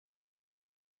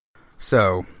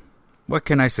So, what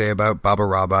can I say about Baba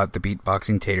Robot, the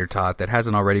beatboxing tater tot, that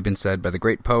hasn't already been said by the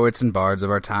great poets and bards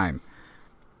of our time?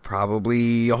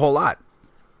 Probably a whole lot.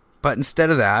 But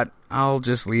instead of that, I'll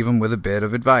just leave him with a bit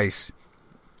of advice.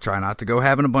 Try not to go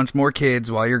having a bunch more kids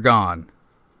while you're gone.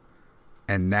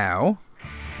 And now,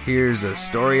 here's a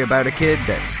story about a kid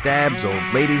that stabs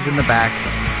old ladies in the back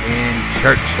in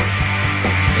church.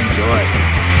 Enjoy.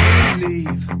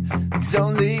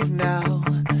 Don't leave now.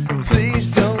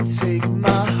 Please don't take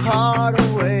my heart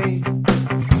away.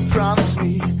 Promise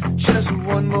me just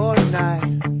one more night.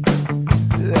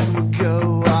 Then we'll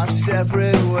go our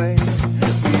separate ways.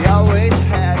 We always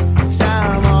had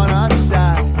time on our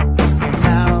side.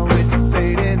 Now it's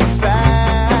fading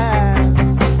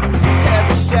fast.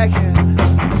 Every second,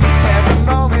 every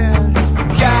moment.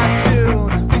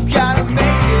 We've got to make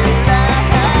it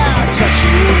last. I touch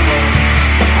you once,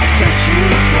 I touch you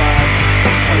twice.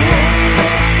 I won't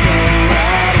let go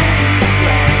out of your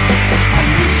grasp. I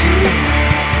need you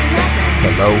now.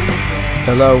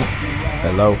 Hello.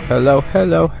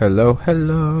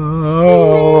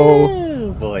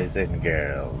 Boys and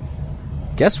girls.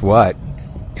 Guess what,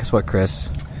 Chris?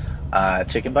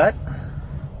 Chicken butt?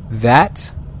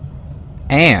 That,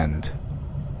 and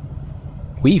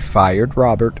we fired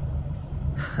Robert.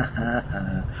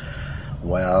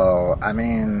 Well, I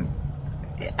mean,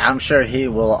 I'm sure he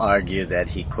will argue that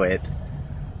he quit.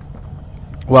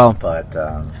 Well, but,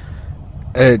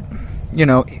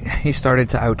 he started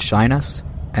to outshine us,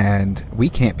 and we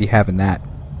can't be having that.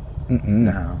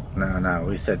 No.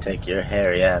 We said take your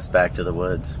hairy ass back to the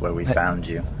woods where we found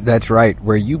you. That's right,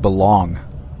 where you belong.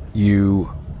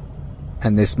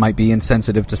 And this might be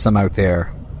insensitive to some out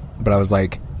there, but I was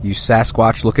like, you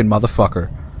Sasquatch-looking motherfucker.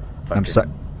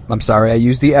 I'm sorry I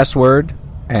used the S word,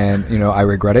 and, I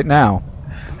regret it now.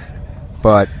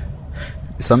 But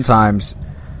sometimes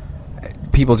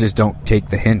people just don't take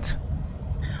the hint.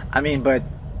 I mean, but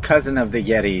cousin of the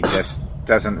Yeti just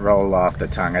doesn't roll off the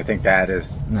tongue. I think that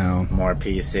is more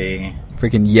PC.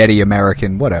 Freaking Yeti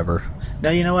American, whatever. No,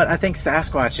 you know what? I think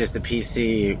Sasquatch is the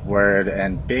PC word,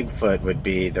 and Bigfoot would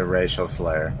be the racial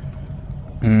slur.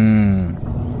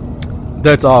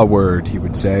 That's our word, he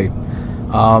would say.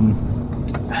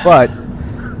 But,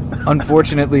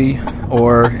 unfortunately,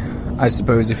 or I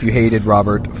suppose if you hated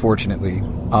Robert, fortunately,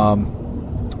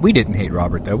 we didn't hate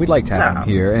Robert, though. We liked having him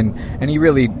here, and he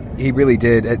really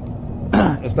did,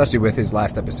 especially with his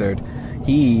last episode.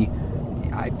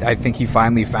 I think he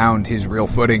finally found his real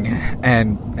footing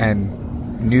and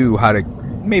knew how to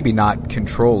maybe not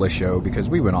control a show, because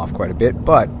we went off quite a bit,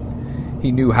 but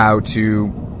he knew how to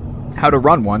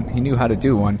run one. He knew how to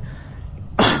do one.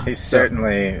 He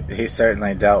certainly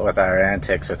dealt with our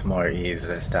antics with more ease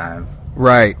this time.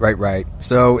 Right.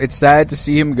 So it's sad to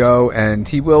see him go, and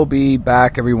he will be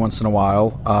back every once in a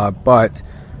while, but...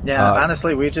 Yeah,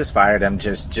 honestly, we just fired him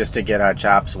just to get our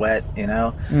chops wet,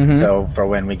 Mm-hmm. So for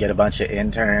when we get a bunch of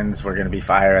interns, we're going to be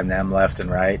firing them left and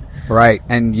right. Right,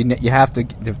 and you have to,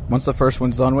 once the first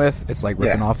one's done with, it's like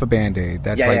ripping off a Band-Aid.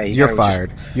 That's you're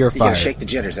fired. You're fired. You got to shake the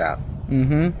jitters out.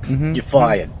 Mm-hmm. You're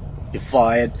fired. You're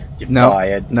fired.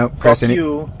 Fired. No, Chris,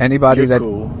 anybody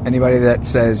cool. that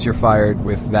says you're fired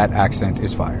with that accent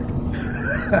is fired.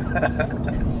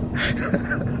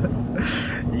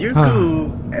 You're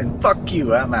cool, and fuck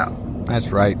you, I'm out. That's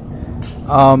right.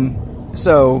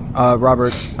 So,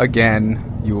 Robert,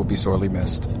 again, you will be sorely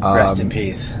missed. Rest in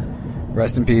peace.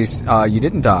 Rest in peace. You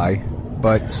didn't die,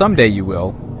 but someday you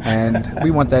will, and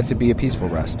we want that to be a peaceful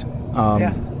rest.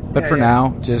 But for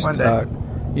now, just,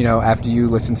 after you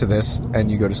listen to this and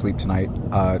you go to sleep tonight,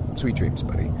 sweet dreams,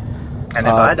 buddy. And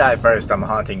if I die first, I'm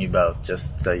haunting you both,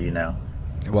 just so you know.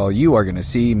 Well, you are going to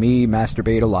see me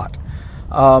masturbate a lot.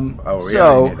 We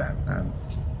already knew that.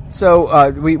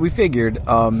 So we figured,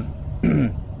 I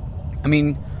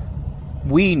mean,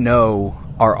 we know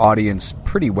our audience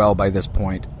pretty well by this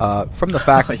point, from the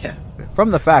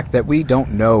fact that we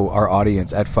don't know our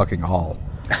audience at fucking all.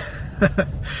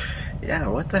 Yeah,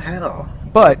 what the hell?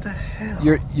 But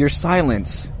your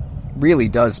silence really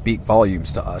does speak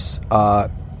volumes to us,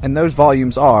 and those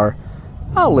volumes are,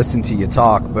 I'll listen to you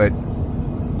talk, but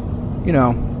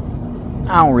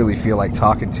I don't really feel like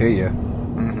talking to you.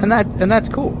 Mm-hmm. And that's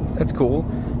cool. That's cool.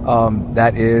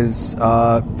 That is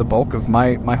the bulk of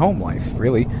my home life,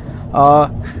 really.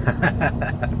 But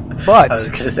I was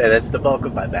going to say that's the bulk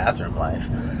of my bathroom life.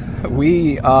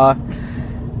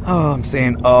 I'm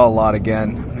saying a lot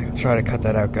again. I'm going to try to cut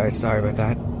that out, guys. Sorry about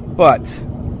that. But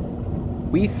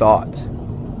we thought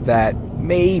that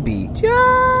maybe,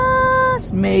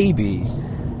 just maybe,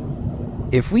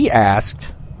 if we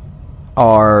asked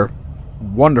our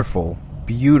wonderful,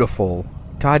 beautiful,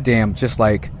 goddamn, just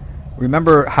like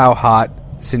remember how hot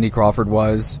Cindy Crawford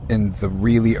was in the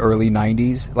really early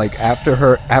 90s? Like, after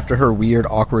her weird,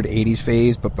 awkward 80s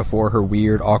phase, but before her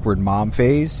weird, awkward mom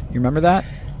phase? You remember that?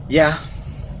 Yeah.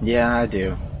 Yeah, I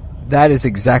do. That is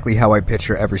exactly how I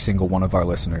picture every single one of our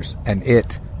listeners, and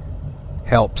it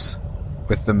helps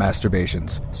with the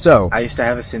masturbations. So I used to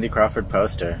have a Cindy Crawford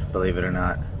poster, believe it or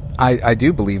not. I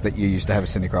do believe that you used to have a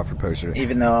Cindy Crawford poster.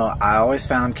 Even though I always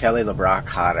found Kelly LeBrock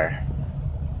hotter.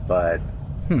 But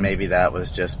maybe that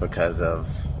was just because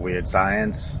of Weird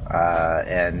Science.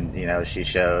 And, you know, she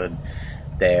showed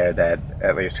there that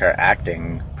at least her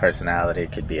acting personality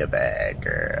could be a bad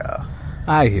girl.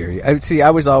 I hear you. I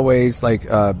was always like,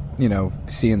 you know,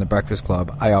 seeing The Breakfast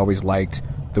Club, I always liked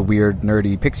the weird,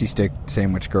 nerdy pixie stick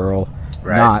sandwich girl,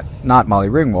 right. not Molly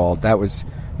Ringwald. That was,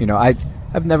 you know,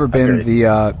 I've never been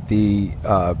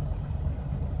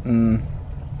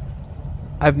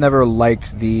I've never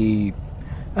liked the,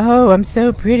 oh, I'm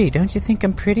so pretty. Don't you think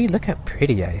I'm pretty? Look how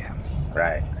pretty I am.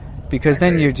 Right. Because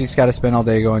then you just got to spend all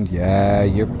day going, yeah,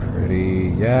 you're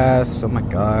pretty. Yes, oh my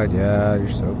God, yeah, you're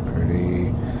so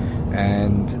pretty.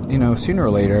 And, you know, sooner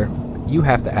or later, you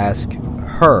have to ask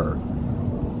her,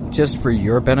 just for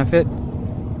your benefit,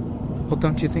 well,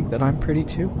 don't you think that I'm pretty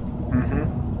too?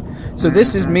 Mm-hmm. So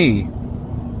this is me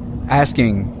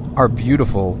asking our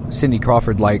beautiful Cindy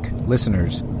Crawford-like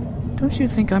listeners, don't you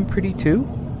think I'm pretty too?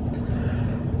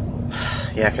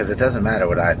 Yeah, because it doesn't matter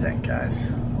what I think,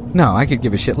 guys. No, I could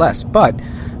give a shit less. But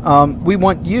we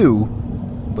want you,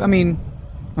 I mean,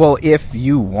 well, if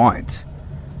you want,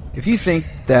 if you think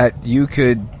that you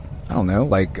could, I don't know,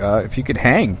 like, if you could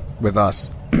hang with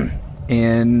us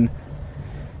in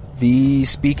the,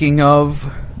 speaking of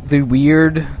the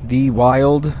weird, the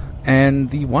wild, and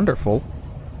the wonderful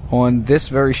on this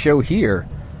very show here,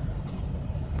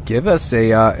 give us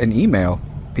an email,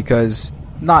 because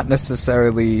not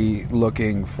necessarily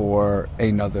looking for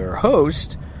another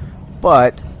host,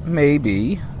 but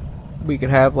maybe we could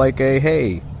have like a,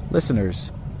 hey,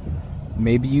 listeners,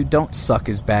 maybe you don't suck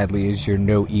as badly as your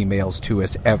no emails to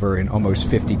us ever in almost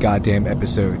 50 goddamn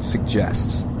episodes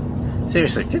suggests.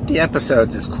 Seriously, 50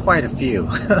 episodes is quite a few.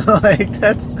 Like,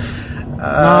 that's...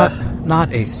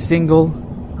 Not a single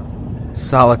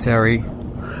solitary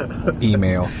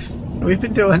email. We've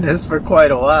been doing this for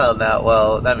quite a while now.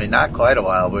 Well, I mean, not quite a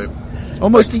while.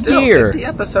 Almost a year. 50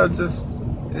 episodes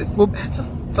it's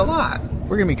a lot.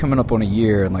 We're going to be coming up on a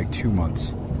year in like 2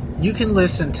 months. You can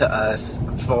listen to us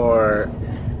for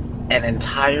an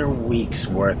entire week's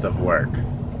worth of work.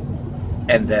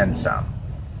 And then some.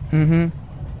 Mm-hmm.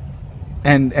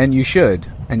 And you should.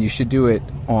 And you should do it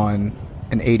on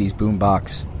an 80s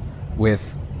boombox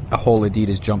with a whole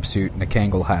Adidas jumpsuit and a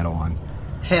Kangol hat on.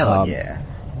 Hell yeah.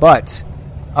 But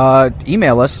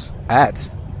email us at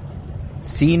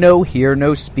see no, hear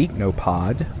no, speak no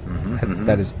pod.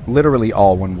 That is literally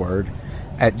all one word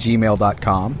at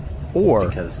gmail.com. Or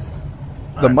because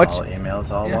the much all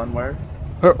emails all one word?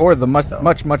 Or the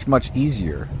much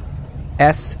easier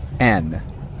SNHNSN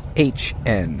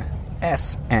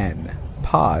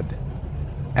pod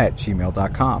at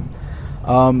gmail.com.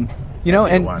 You know,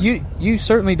 and you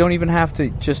certainly don't even have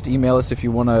to just email us if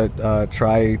you want to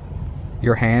try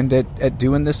your hand at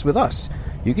doing this with us.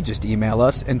 You could just email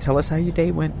us and tell us how your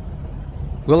day went.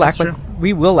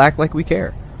 We will act like we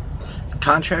care.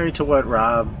 Contrary to what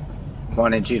Rob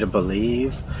wanted you to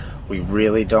believe, we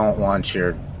really don't want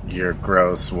your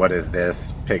gross "what is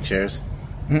this" pictures.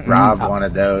 Rob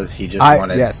wanted those. He just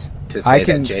wanted to say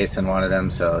that Jason wanted them,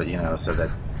 so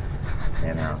that.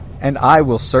 And I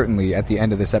will certainly, at the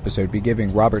end of this episode, be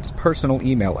giving Robert's personal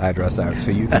email address out,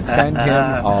 so you can send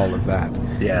him all of that.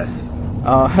 Yes.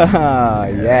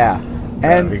 Yeah.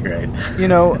 That'd be great.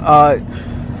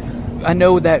 I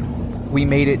know that we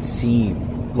made it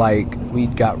seem like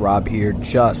we'd got Rob here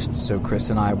just so Chris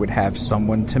and I would have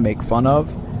someone to make fun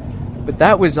of, but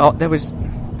it was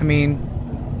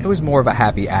more of a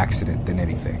happy accident than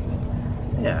anything.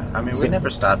 Yeah, I mean, we never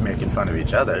stopped making fun of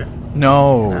each other.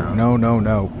 No.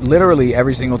 Literally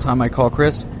every single time I call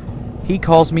Chris, he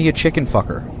calls me a chicken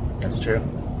fucker. That's true.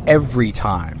 Every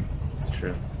time. That's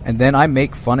true. And then I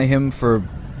make fun of him for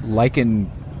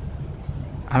liking,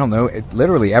 I don't know,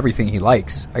 literally everything he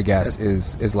likes, I guess,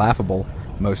 is laughable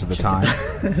most of the time.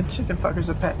 Chicken fucker's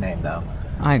a pet name, though.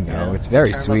 I know, it's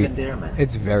very sweet.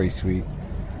 It's very sweet.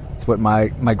 It's what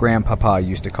my grandpapa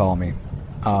used to call me.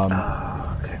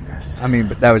 Oh, goodness. I mean,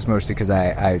 but that was mostly because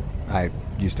I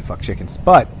used to fuck chickens.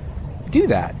 But do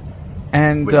that.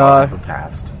 And we all have a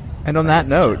past. And on that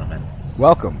note,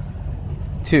 welcome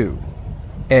to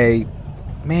a,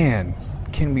 man,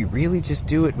 can we really just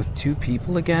do it with two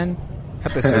people again?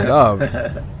 Episode of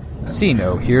See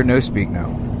no, hear no, speak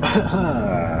no.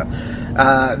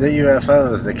 The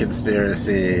UFOs, the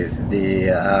conspiracies,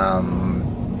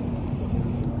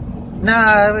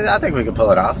 I think we could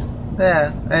pull it off.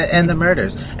 Yeah, and the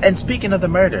murders. And speaking of the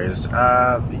murders,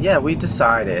 we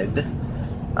decided,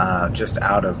 just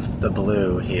out of the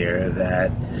blue here,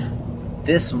 that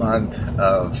this month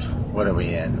of, what are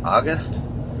we in, August?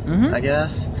 I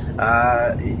guess?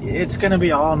 It's going to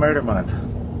be all murder month.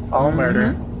 All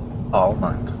murder, all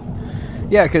month.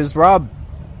 Yeah, because Rob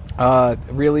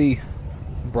really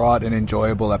brought an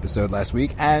enjoyable episode last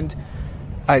week, and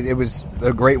it was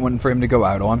a great one for him to go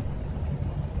out on.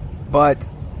 But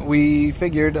we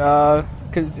figured,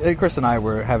 because Chris and I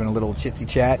were having a little chitsy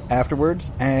chat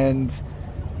afterwards, and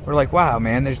we're like, wow,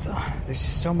 man, there's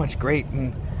just so much great,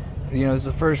 and it's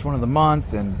the first one of the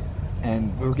month,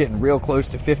 and we're getting real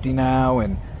close to 50 now,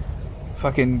 and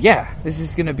fucking, yeah, this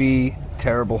is going to be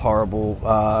terrible, horrible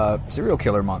serial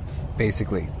killer month,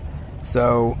 basically.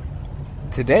 So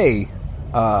today,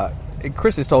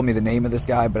 Chris has told me the name of this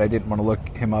guy, but I didn't want to look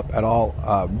him up at all.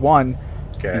 One,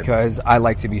 good, because I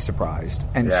like to be surprised,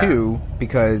 and two,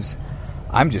 because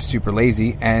I'm just super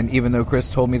lazy, and even though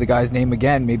Chris told me the guy's name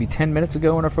again maybe 10 minutes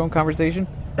ago in our phone conversation,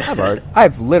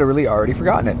 I've literally already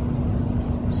forgotten it.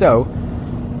 So,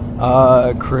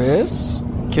 Chris,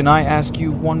 can I ask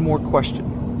you one more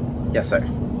question? Yes, sir.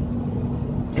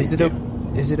 Is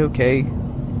it okay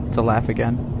to laugh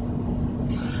again?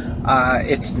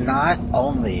 It's not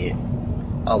only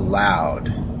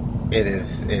allowed, it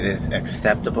is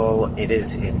acceptable, it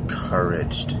is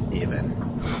encouraged even.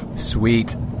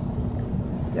 Sweet.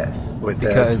 Yes, with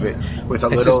because with a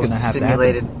little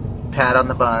simulated pat on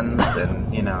the buns,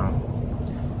 and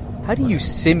How do you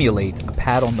simulate a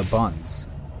pat on the buns?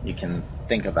 You can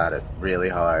think about it really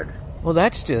hard. Well,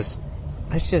 that's just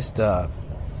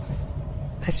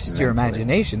your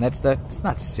imagination. That's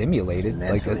not simulated.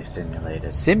 It's mentally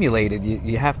simulated. Simulated,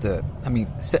 you have to. I mean,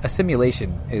 a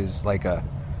simulation is like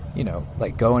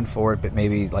like going for it, but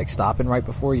maybe like stopping right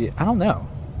before you. I don't know.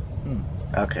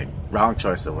 Okay, wrong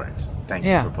choice of words. Thank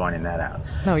you for pointing that out.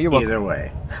 No, you're welcome. Either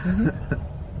way.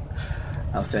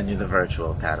 I'll send you the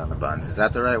virtual pat on the buns. Is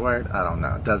that the right word? I don't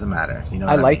know. It doesn't matter. You know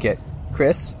what I like mean? it.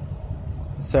 Chris,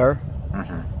 sir,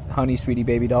 honey, sweetie,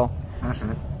 baby doll,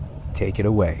 take it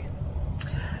away.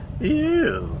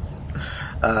 Yes.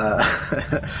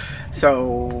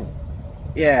 So,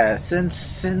 yeah,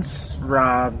 since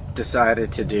Rob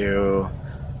decided to do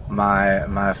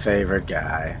my favorite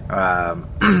guy,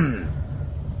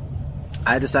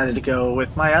 I decided to go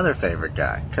with my other favorite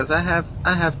guy, because I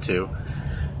have two.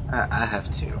 I have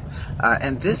two.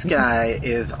 And this guy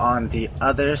is on the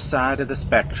other side of the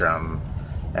spectrum,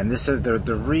 and this is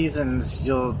the reasons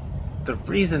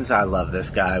I love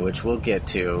this guy, which we'll get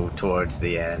to towards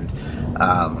the end.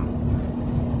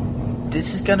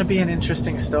 This is going to be an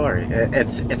interesting story.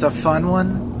 It's a fun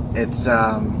one. It's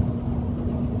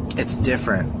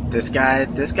different. This guy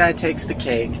takes the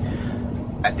cake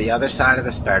at the other side of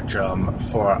the spectrum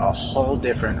for a whole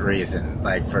different reason.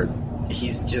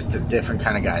 He's just a different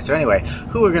kind of guy. So anyway,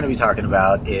 who we're going to be talking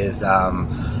about is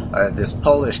this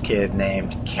Polish kid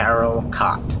named Karol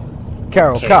Kot.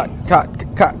 Karol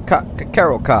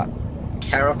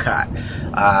Kot,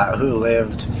 who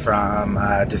lived from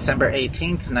December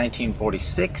 18th,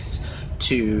 1946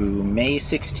 to May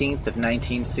 16th of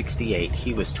 1968.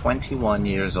 He was 21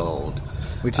 years old.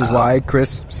 Which is why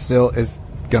Chris still is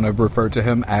going to refer to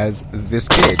him as this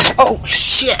kid. Oh,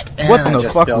 shit! What the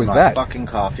fuck was that? Fucking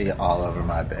coffee all over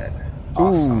my bed.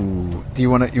 Awesome. Ooh. Do you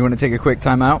want to take a quick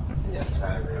time out? Yes,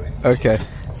 I really need Okay. to.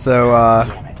 So,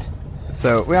 Damn it.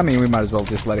 So, we might as well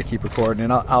just let it keep recording,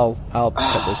 and I'll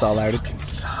cut this all out. It fucking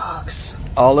sucks.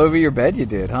 All over your bed you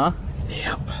did, huh?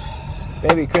 Yep.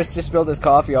 Baby, Chris just spilled his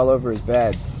coffee all over his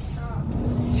bed.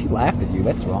 She laughed at you.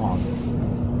 That's wrong.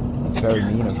 That's very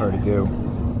mean of her to do.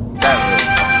 That really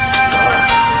fucking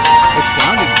sucks, dude. It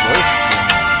sounded worse than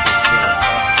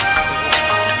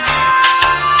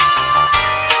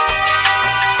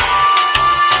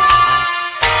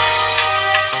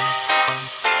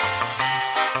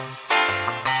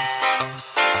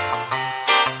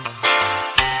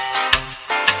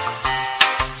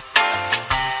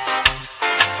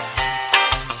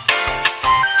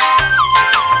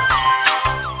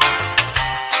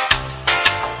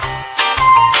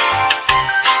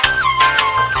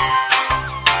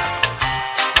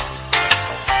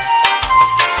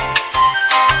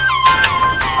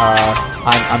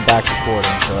I'm back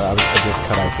recording, so I just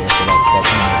cut out there, so that's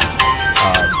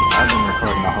I've been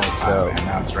recording the whole time, and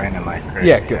now it's raining like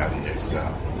crazy out here, so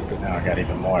now I got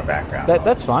even more background.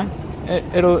 That's fine.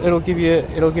 It'll give it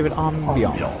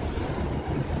ambiance.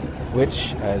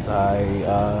 which, as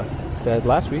I said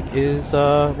last week, is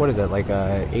what is that, like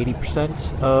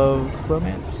 80% of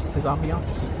romance is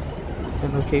ambiance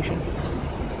and location.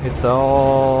 It's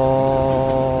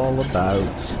all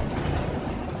about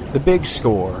the big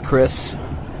score, Chris,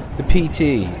 the PT.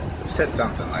 You said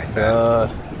something like that.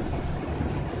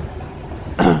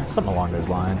 Something along those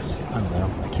lines. I don't know.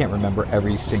 I can't remember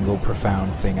every single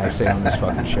profound thing I say on this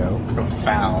fucking show.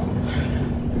 Profound.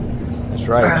 That's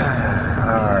right.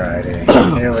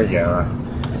 Alrighty, here we go.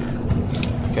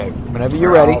 Okay, whenever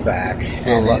you're We're ready. all back,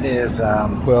 and it is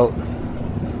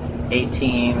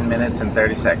 18 minutes and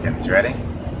 30 seconds. Ready?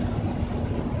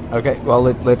 Okay. Well,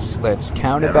 let's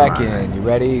count it Never back mind. in. You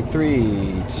ready?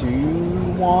 3, 2,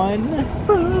 1,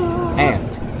 and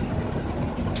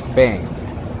bang.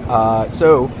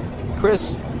 So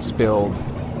Chris spilled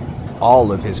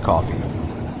all of his coffee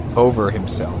over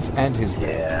himself and his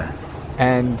bed, Yeah.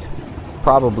 and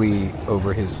probably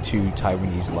over his 2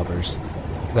 Taiwanese lovers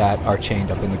that are chained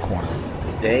up in the corner.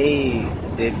 They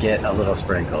did get a little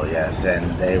sprinkle, yes, and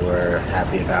they were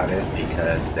happy about it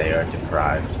because they are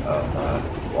deprived of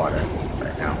water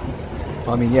right now.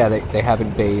 Well, I mean, yeah, they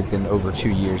haven't bathed in over 2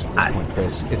 years at this point,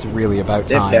 Chris. It's really about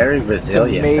They're time. very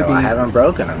resilient, maybe, though. I haven't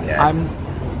broken them yet.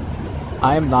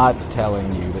 I am not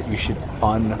telling you that you should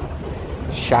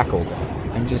unshackle them.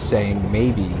 I'm just saying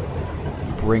maybe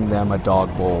bring them a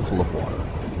dog bowl full of water.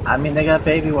 I mean, they got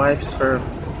baby wipes for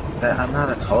that. I'm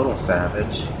not a total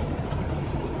savage.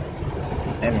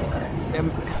 Anyway.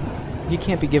 You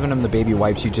can't be giving them the baby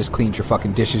wipes you just cleaned your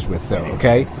fucking dishes with, though,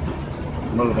 okay?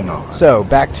 Moving on. So,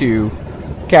 back to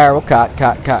Karol Kot,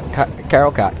 Karol Kot,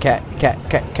 Karol Kot. Karol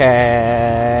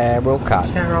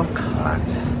Kot.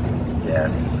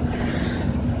 Yes.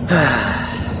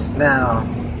 Now,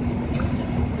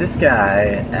 this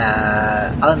guy,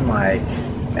 unlike,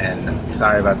 and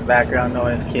sorry about the background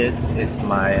noise, kids, it's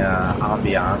my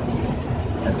ambiance,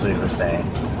 as we were saying.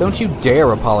 Don't you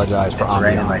dare apologize for It's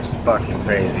raining like ambiance. fucking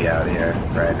crazy out here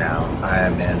right now. I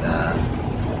am in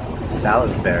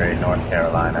Salisbury, North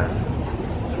Carolina.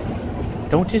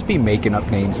 Don't just be making up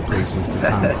names of places to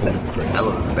sound cool.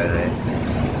 Salisbury.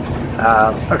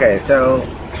 Okay, so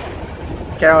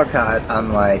Karol Kot,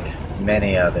 unlike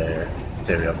many other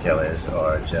serial killers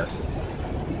or just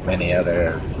many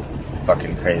other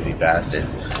fucking crazy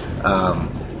bastards,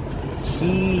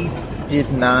 he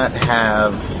did not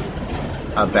have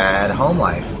a bad home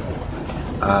life.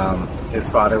 His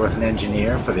father was an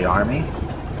engineer for the army,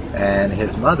 and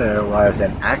his mother was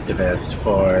an activist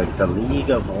for the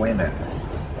League of Women,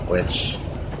 which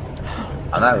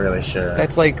I'm not really sure.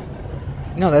 That's like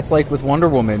with Wonder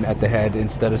Woman at the head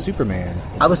instead of Superman.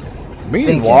 I was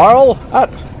Meanwhile, at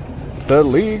the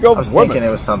League of I was Women. thinking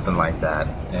it was something like that.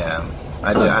 Yeah,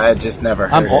 I had just never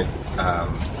heard it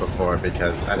before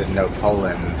because I didn't know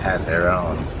Poland had their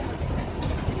own.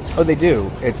 Oh, they do.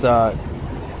 It's fuck.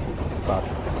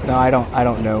 No, I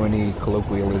don't know any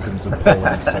colloquialisms of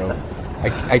Poland, so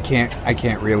I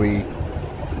can't really.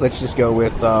 Let's just go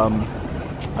with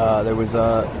there was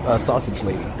a sausage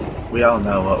lady. We all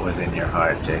know what was in your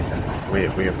heart, Jason. We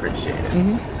appreciate it.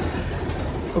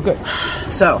 Mm-hmm. Okay.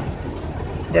 So,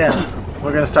 yeah,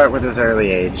 we're gonna start with his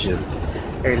early ages.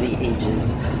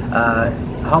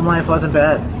 Home life wasn't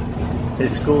bad.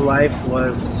 His school life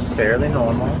was fairly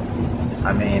normal.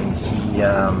 I mean,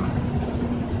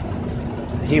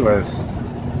 he was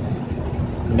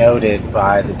noted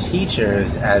by the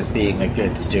teachers as being a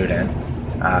good student.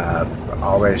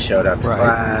 Always showed up to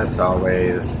class,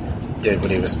 always did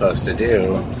what he was supposed to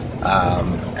do.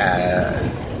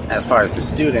 As far as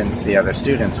the other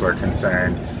students were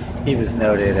concerned, he was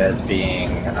noted as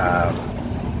being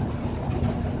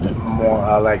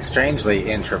more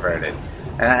strangely introverted.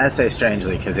 And I say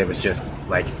strangely because it was just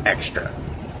like extra.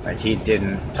 Like he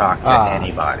didn't talk to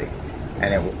anybody,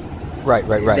 and it. Right.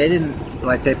 They didn't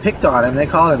they picked on him. They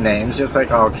called him names, just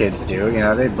like all kids do. You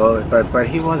know, they bullied, but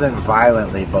he wasn't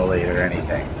violently bullied or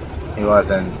anything. He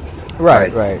wasn't.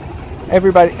 Right.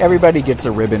 Everybody gets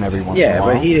a ribbon every once in a while.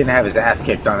 Yeah, but he didn't have his ass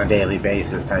kicked on a daily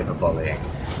basis type of bullying.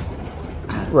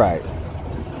 Right.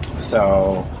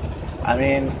 So, I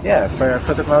mean, yeah,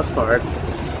 for the most part,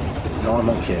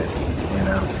 normal kid. You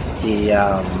know,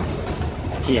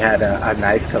 he had a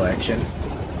knife collection.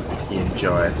 He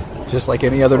enjoyed. Just like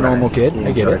any other normal kid. He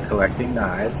I get enjoyed it. collecting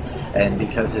knives, and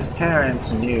because his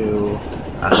parents knew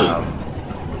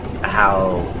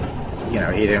how, he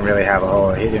didn't really have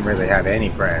any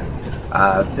friends.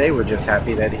 They were just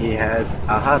happy that he had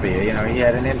a hobby. He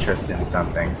had an interest in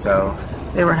something, so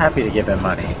they were happy to give him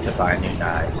money to buy new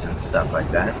knives and stuff like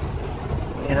that.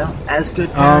 As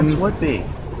good parents would be.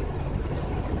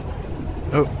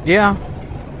 Oh yeah,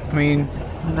 I mean,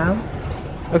 you know?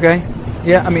 Okay.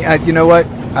 Yeah, I mean, you know what?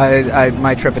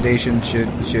 My trepidation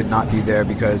should not be there,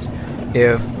 because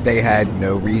if they had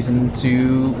no reason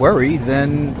to worry,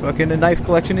 then fucking a knife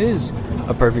collection is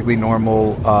a perfectly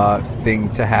normal thing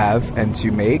to have and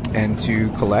to make and to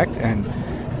collect and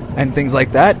things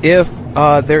like that. If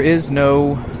there is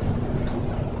no...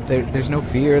 There's no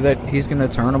fear that he's going to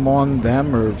turn them on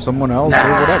them or someone else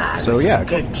or whatever. So He's yeah, a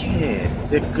good kid.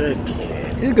 He's a good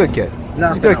kid. He's a good kid.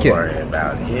 Nothing He's a good to kid. worry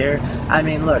about here. I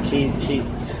mean, look, he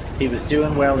was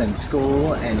doing well in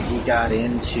school, and he got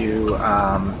into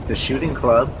the shooting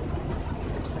club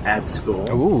at school.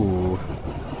 Ooh,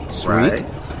 sweet.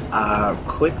 Right?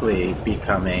 Quickly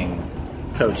becoming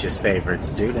Coach's favorite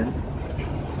student.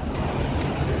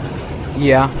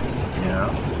 Yeah. You know,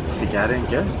 he got in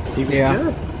good. He was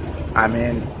good. I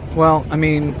mean... Well, I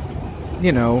mean,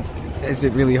 you know, is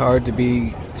it really hard to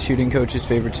be shooting coach's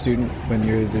favorite student when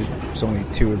there's only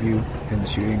two of you in the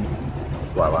shooting?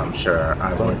 Well, I'm sure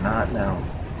I would not know.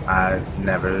 I've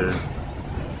never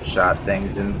shot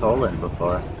things in Poland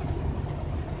before.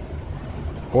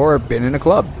 Or been in a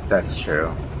club. That's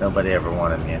true. Nobody ever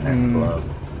wanted me in that club.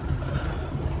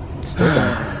 Still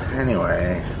don't.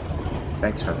 Anyway,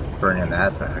 thanks for bringing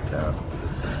that back up.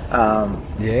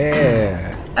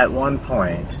 Yeah. At one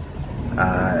point,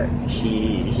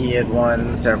 he had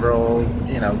won several,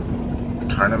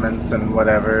 tournaments and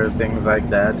whatever, things like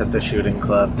that the shooting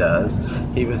club does.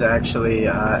 He was actually,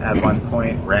 at one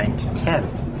point, ranked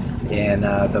 10th in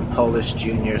the Polish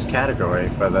juniors category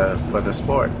for the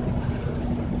sport.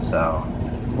 So...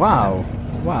 Wow.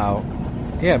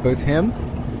 Yeah, both him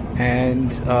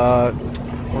and,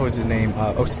 what was his name?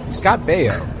 Scott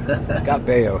Baio. Scott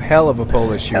Baio. Hell of a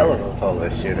Polish shooter. Hell of a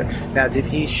Polish shooter. Now, did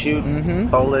he shoot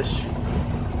Polish,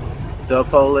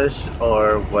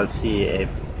 or was he a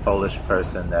Polish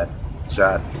person that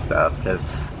shot stuff? Because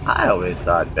I always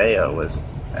thought Baio was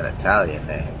an Italian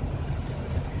name.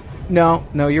 No,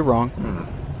 you're wrong.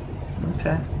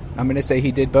 Okay. I'm going to say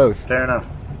he did both. Fair enough.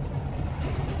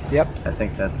 Yep. I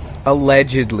think that's...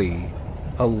 Allegedly.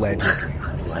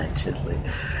 Allegedly.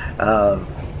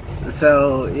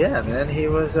 So, yeah, man, he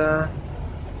was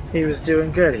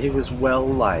doing good. He was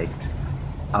well-liked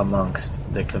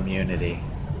amongst the community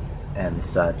and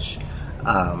such.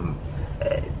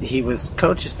 He was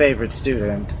Coach's favorite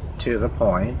student to the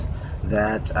point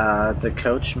that the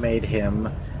coach made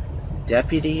him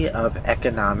Deputy of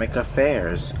Economic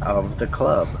Affairs of the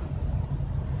club.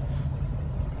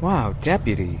 Wow,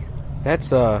 deputy. That's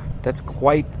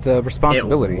quite the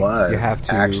responsibility. It was, you have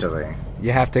to, actually.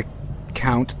 You have to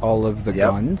count all of the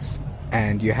guns,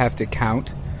 and you have to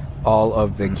count all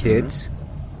of the kids.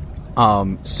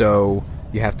 So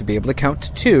you have to be able to count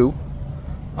to 2.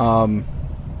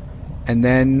 And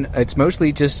then it's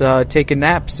mostly just taking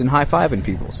naps and high-fiving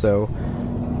people, so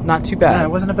not too bad. No,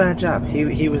 it wasn't a bad job.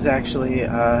 He was actually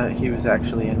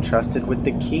entrusted with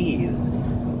the keys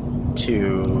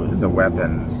to the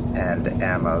weapons and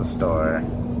ammo store.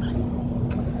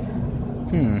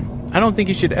 I don't think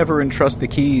you should ever entrust the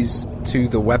keys to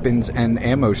the weapons and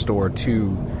ammo store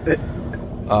to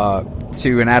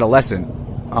an adolescent.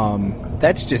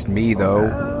 That's just me,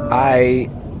 though. I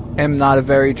am not a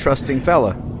very trusting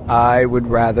fella. I would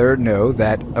rather know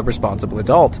that a responsible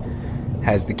adult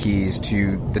has the keys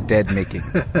to the dead making.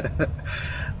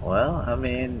 Well, I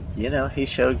mean, he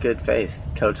showed good faith.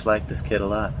 Coach liked this kid a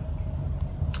lot.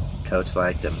 Coach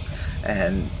liked him,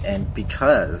 and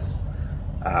because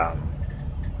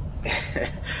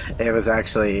it was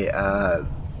actually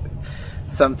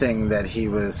something that he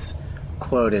was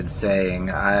quoted saying.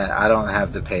 I don't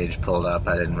have the page pulled up.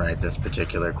 I didn't write this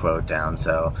particular quote down,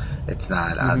 so it's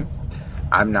not.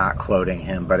 I'm not quoting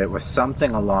him, but it was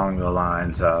something along the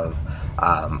lines of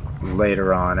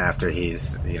later on, after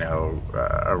he's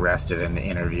arrested and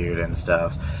interviewed and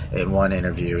stuff. In one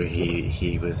interview,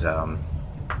 he was.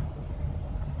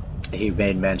 He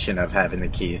made mention of having the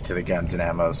keys to the guns and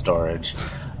ammo storage,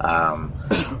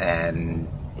 and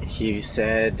he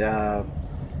said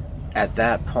at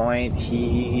that point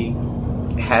he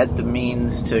had the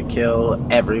means to kill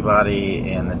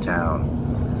everybody in the town.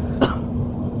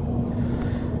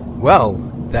 Well,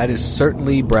 that is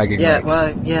certainly bragging rights.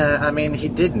 Well, yeah, I mean, he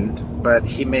didn't, but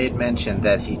he made mention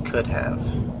that he could have.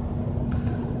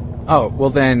 Oh, well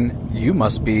then, you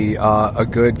must be a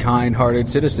good, kind-hearted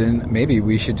citizen. Maybe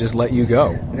we should just let you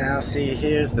go. Now, see,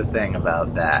 here's the thing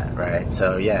about that, right?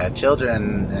 So, yeah,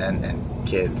 children and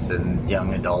kids and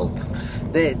young adults,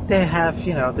 they have,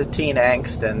 the teen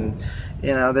angst, and,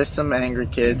 there's some angry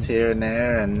kids here and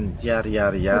there, and yada,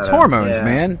 yada, yada. It's hormones,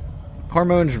 man.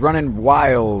 Hormones running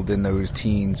wild in those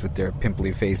teens with their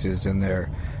pimply faces and their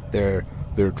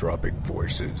they're dropping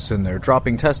voices, and they're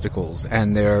dropping testicles,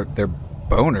 and they're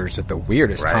boners at the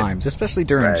weirdest times, especially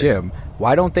during gym.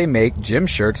 Why don't they make gym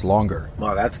shirts longer?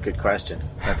 Well, that's a good question.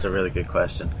 That's a really good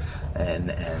question.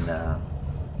 And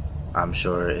I'm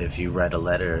sure if you read a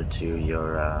letter to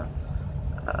your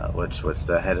what's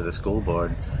the head of the school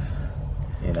board,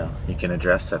 you can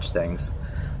address such things.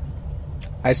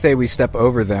 I say we step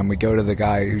over them. We go to the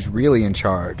guy who's really in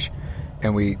charge,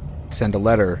 and we send a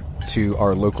letter to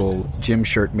our local gym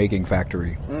shirt making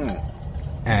factory,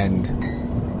 and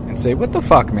say, "What the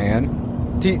fuck,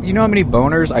 man? Do you know how many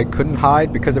boners I couldn't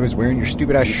hide because I was wearing your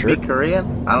stupid ass shirt?" Speak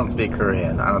Korean? I don't speak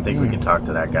Korean. I don't think we can talk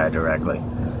to that guy directly.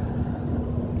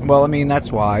 Well, I mean,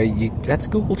 that's why that's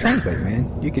Google Translate,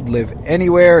 man. You could live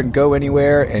anywhere and go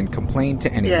anywhere and complain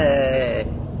to anyone. Yay!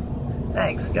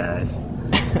 Thanks, guys.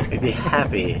 We'd be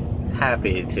happy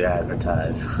to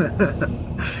advertise.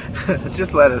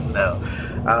 Just let us know.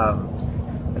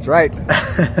 That's right.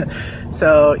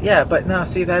 So, yeah, but no,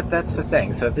 see, that's the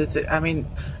thing. So,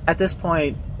 at this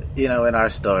point, in our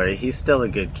story, he's still a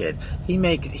good kid. He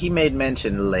made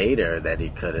mention later that he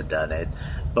could have done it,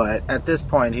 but at this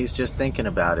point, he's just thinking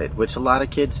about it, which a lot of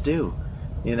kids do.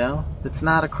 It's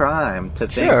not a crime to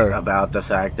think about the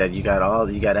fact that you got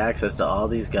access to all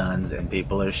these guns and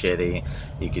people are shitty.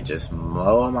 You could just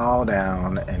mow them all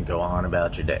down and go on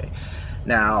about your day.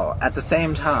 Now, at the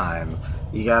same time,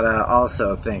 you gotta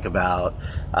also think about,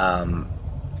 a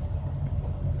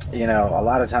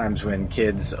lot of times when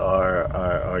kids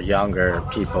or younger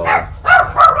people.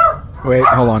 Wait,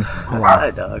 hold on.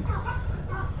 Hi, dogs.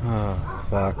 Oh,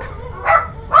 fuck.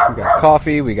 We got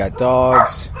coffee. We got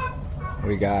dogs.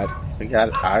 We got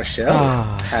our show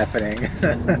happening.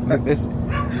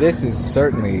 This is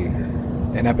certainly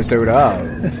an episode of.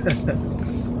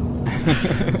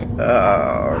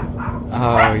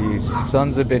 Oh, you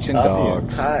sons of bitchin'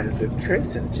 dogs! Pies with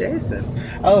Chris and Jason.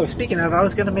 Oh, speaking of, I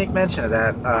was going to make mention of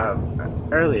that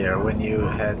earlier when you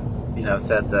had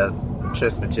said the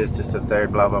Trismegistus the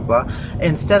third, blah blah blah.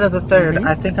 Instead of the third,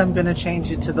 I think I'm going to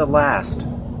change it to the last.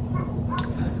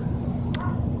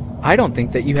 I don't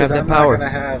think that you have that power. I'm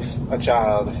not going to have a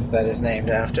child that is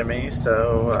named after me,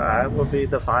 so I will be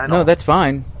the final. No, that's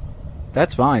fine.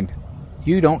 That's fine.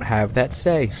 You don't have that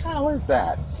say. How is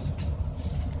that?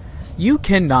 You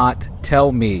cannot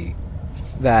tell me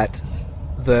that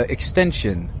the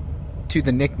extension to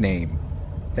the nickname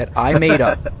that I made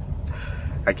up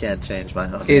I can't change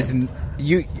my own is name.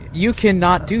 You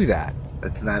cannot do that.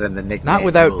 It's not in the nickname. Not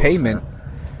without rules, payment. Huh?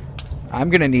 I'm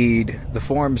going to need the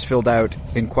forms filled out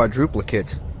in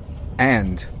quadruplicate,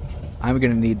 and I'm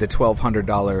going to need the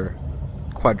 $1,200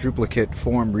 quadruplicate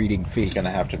form reading fee. It's going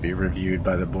to have to be reviewed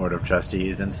by the Board of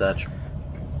Trustees and such.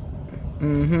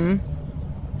 Mm-hmm.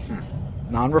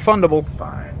 Non-refundable.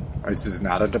 Fine. This is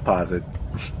not a deposit.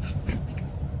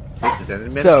 This is an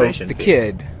administration fee.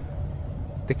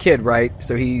 The kid, right?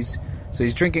 So he's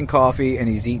drinking coffee and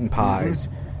he's eating pies,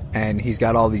 and he's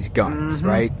got all these guns,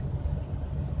 right?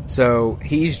 So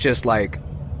he's just what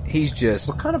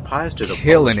kind of pies do the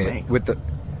killing Polish it make? with the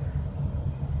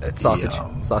sausage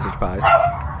pies.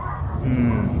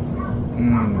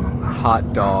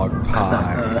 Hot dog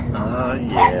pie. Oh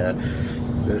yeah,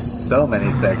 there's so many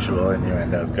sexual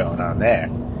innuendos going on there.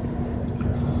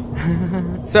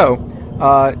 So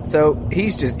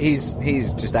he's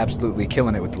just absolutely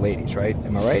killing it with the ladies, right?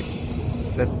 Am I right?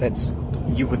 That's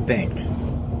you would think.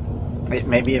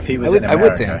 Maybe if he was in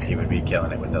America, he would be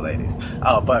killing it with the ladies.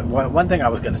 Oh, but one thing I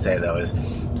was going to say, though, is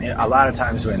a lot of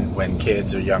times when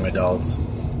kids or young adults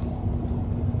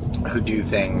who do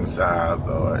things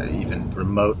or even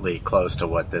remotely close to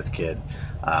what this kid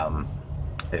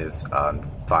is on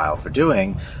file for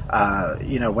doing,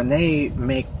 when they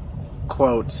make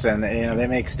quotes and they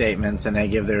make statements and they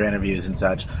give their interviews and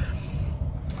such,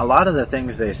 a lot of the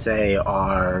things they say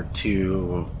are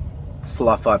to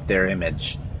fluff up their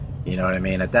image. You know what I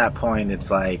mean? At that point,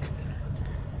 it's like,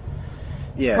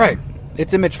 yeah, right.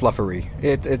 It's image fluffery.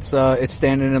 It's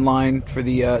standing in line for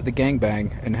the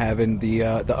gangbang and having the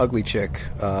ugly chick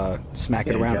smack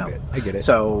it around a bit. I get it.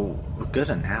 So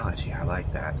good analogy. I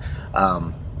like that.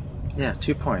 Yeah,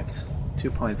 2 points.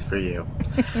 2 points for you.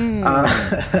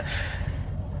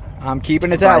 I'm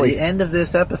keeping a tally. By the end of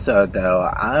this episode, though,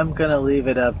 I'm gonna leave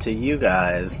it up to you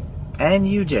guys. And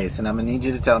you, Jason, I'm going to need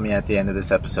you to tell me at the end of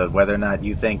this episode whether or not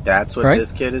you think that's what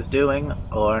this kid is doing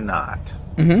or not.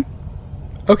 Mm-hmm.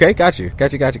 Okay, got you.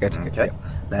 Okay.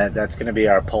 That's going to be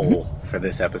our poll for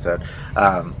this episode.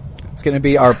 It's going to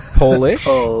be our Polish?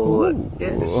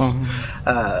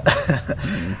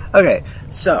 Okay,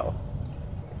 so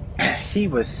he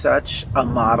was such a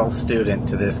model student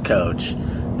to this coach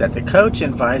that the coach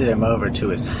invited him over to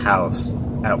his house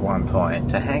at one point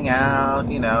to hang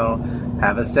out, you know,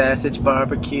 have a sausage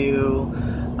barbecue,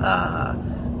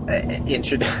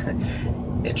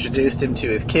 introduced him to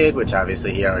his kid, which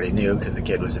obviously he already knew because the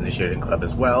kid was in the shooting club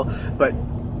as well, but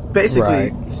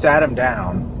basically sat him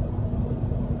down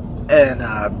and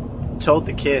told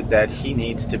the kid that he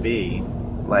needs to be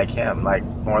like him, like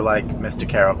more like Mr.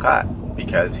 Karol Kot,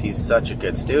 because he's such a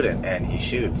good student and he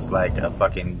shoots like a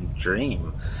fucking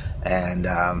dream. And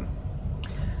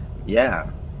yeah,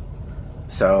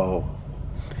 so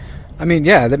I mean,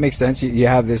 yeah, that makes sense. You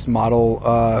have this model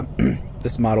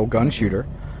this model gun shooter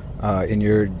in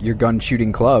your gun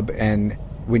shooting club, and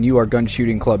when you are gun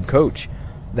shooting club coach,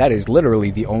 that is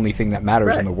literally the only thing that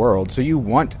matters in the world. So you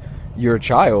want your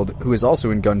child, who is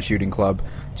also in gun shooting club,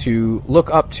 to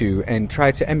look up to and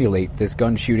try to emulate this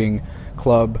gun shooting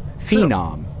club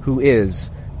phenom, who is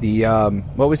the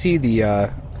what was he, the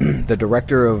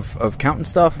director of counting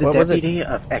stuff? The what deputy was it?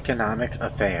 of economic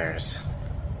affairs.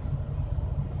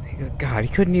 God, he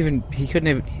couldn't even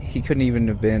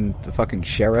have been the fucking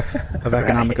sheriff of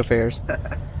economic affairs.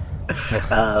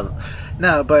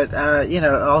 No, but you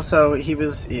know, also he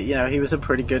was a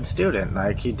pretty good student.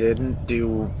 Like, he didn't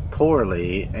do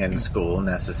poorly in school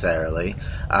necessarily.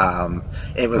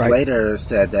 It was later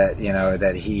said that, you know,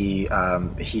 that he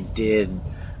did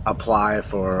apply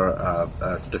for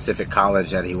a specific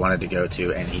college that he wanted to go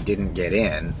to, and he didn't get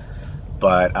in.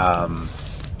 But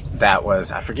that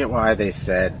was, I forget why they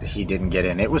said he didn't get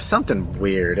in. It was something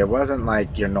weird. It wasn't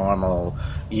like your normal,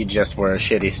 you just were a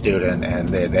shitty student and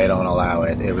they don't allow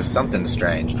it. It was something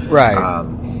strange. Right.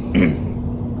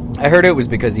 I heard it was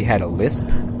because he had a lisp.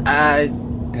 I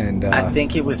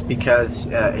think it was because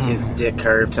his dick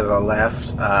curved to the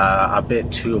left a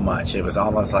bit too much. It was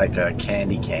almost like a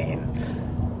candy cane.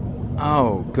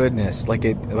 Oh, goodness. Like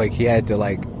he had to,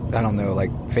 like, I don't know,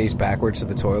 like face backwards to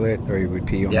the toilet, or he would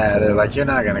pee on the floor. They're like, you're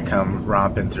not going to come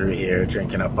romping through here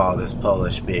drinking up all this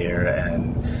Polish beer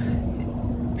and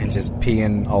just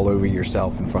peeing all over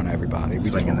yourself in front of everybody.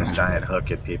 Swinging this giant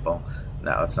hook at people.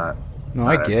 No, it's not. No,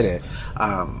 I get it.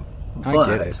 I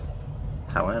get it.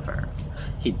 However,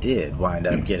 he did wind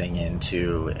up getting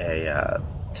into a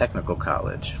technical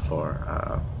college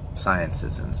for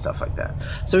sciences and stuff like that.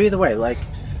 So either way, like,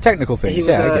 technical things. He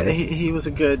was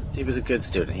he was a good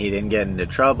student. He didn't get into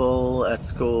trouble at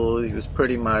school. He was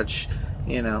pretty much,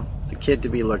 you know, the kid to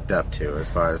be looked up to as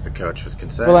far as the coach was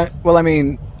concerned. Well, I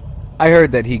mean, I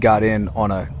heard that he got in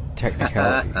on a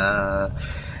technicality.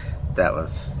 That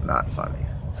was not funny.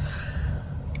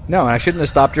 No, and I shouldn't have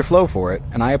stopped your flow for it,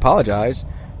 and I apologize.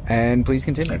 And please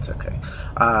continue. It's okay.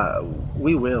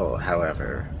 We will,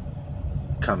 however,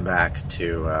 come back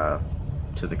to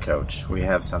the coach. We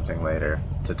have something later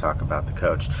to talk about the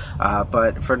coach.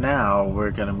 But for now, we're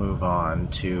going to move on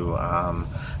to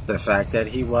the fact that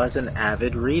he was an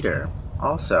avid reader.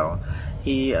 Also,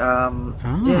 he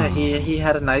he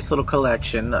had a nice little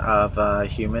collection of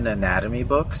human anatomy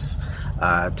books,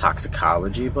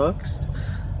 toxicology books,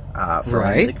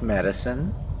 forensic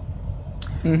medicine.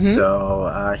 Mm-hmm.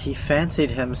 So he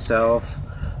fancied himself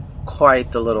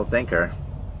quite the little thinker.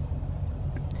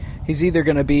 He's either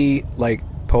going to be like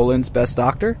Poland's best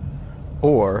doctor,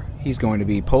 or he's going to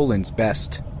be Poland's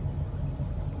best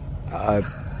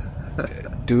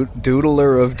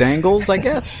doodler of dangles, I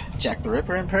guess. Jack the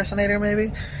Ripper impersonator,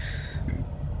 maybe.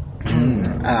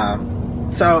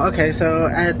 So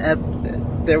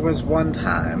there was one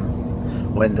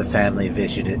time when the family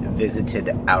visited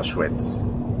Auschwitz.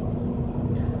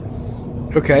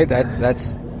 Okay,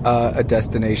 that's a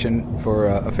destination for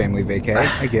a family vacay.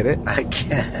 I get it. I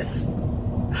guess.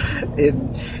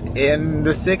 In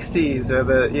the 60s or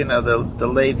the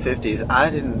late 50s, I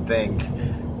didn't think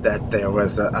that there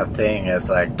was a thing as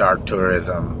like dark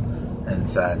tourism and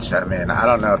such. I mean, I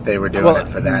don't know if they were doing it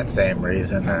for that same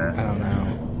reason. I don't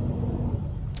know.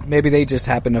 Maybe they just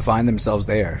happened to find themselves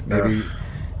there.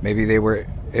 Maybe they were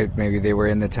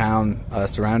in the town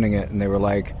surrounding it, and they were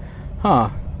like, "Huh,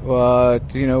 well,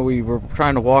 we were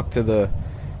trying to walk to the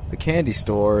candy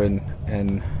store,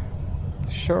 and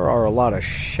sure are a lot of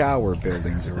shower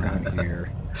buildings around here."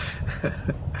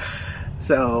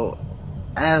 So,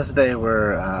 as they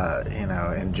were,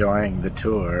 enjoying the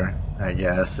tour, I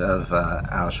guess, of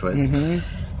Auschwitz,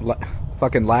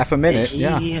 fucking laugh a minute.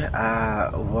 He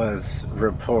was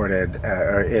reported,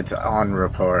 or it's on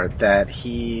report, that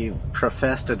he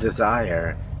professed a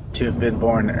desire to have been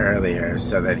born earlier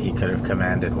so that he could have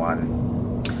commanded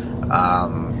one.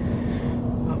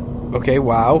 Okay,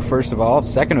 wow, first of all.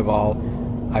 Second of all,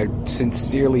 I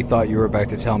sincerely thought you were about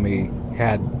to tell me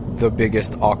had the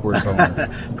biggest awkward boner.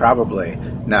 Probably.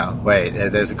 No, wait.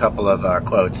 There's a couple of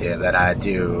quotes here that I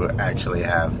do actually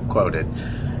have quoted.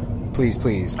 Please.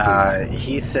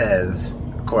 He says,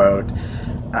 quote,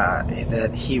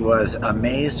 that he was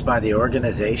amazed by the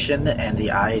organization and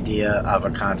the idea of a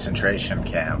concentration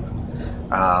camp.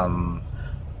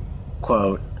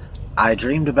 Quote, I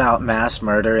dreamed about mass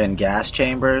murder in gas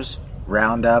chambers,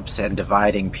 roundups, and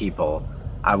dividing people.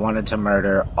 I wanted to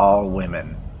murder all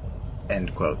women.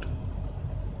 End quote.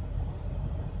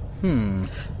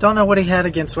 Don't know what he had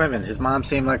against women. His mom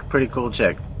seemed like a pretty cool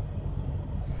chick.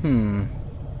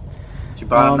 She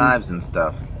bought him knives and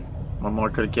stuff. What more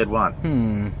could a kid want?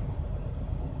 And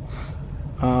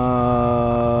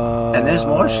there's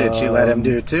more shit she let him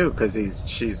do too, because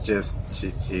she's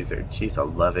a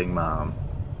loving mom.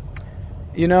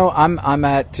 You know, I'm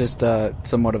at just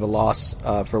somewhat of a loss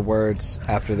for words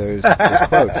after those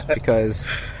quotes, because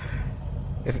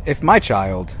if my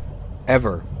child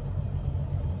ever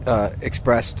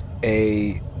expressed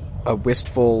a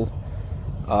wistful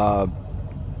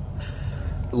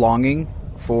longing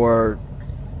for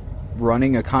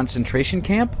running a concentration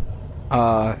camp,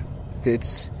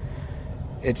 it's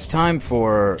time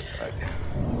for.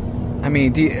 I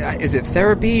mean, is it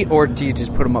therapy, or do you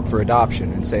just put them up for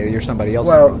adoption and say you're somebody else?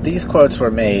 Well, these quotes were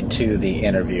made to the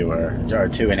interviewer, or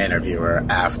to an interviewer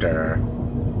after.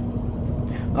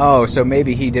 Oh, so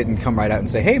maybe he didn't come right out and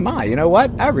say, hey, Ma, you know what?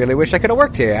 I really wish I could have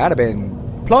worked here. I'd have been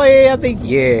Employee of the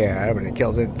Year. I'd have been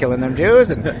killing them Jews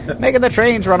and making the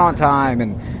trains run on time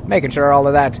and making sure all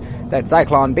of that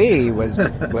Zyklon B was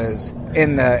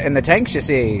in the tanks, you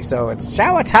see. So it's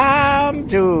shower time,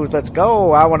 Jews. Let's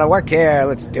go. I want to work here.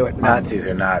 Let's do it. Nazis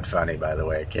are not funny, by the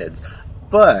way, kids.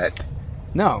 But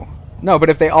no, but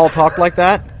if they all talked like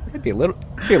that, it'd be a little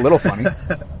funny.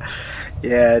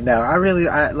 Yeah, no, I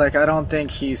don't think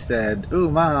he said,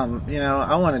 ooh, Mom,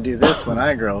 I want to do this when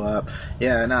I grow up.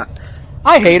 Yeah, not.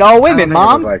 I hate all women,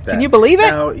 Mom. Like Can you believe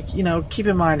it? Now, keep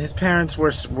in mind, his parents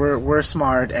were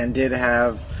smart and did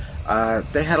have,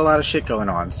 they had a lot of shit going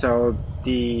on. So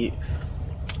the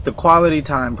quality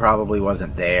time probably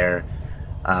wasn't there.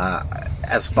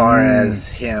 As far as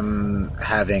him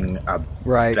having a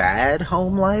bad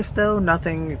home life, though,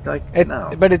 nothing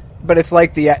no. But it's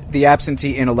like the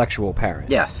absentee intellectual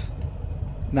parent. Yes,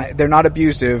 they're not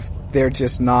abusive. They're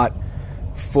just not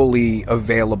fully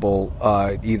available,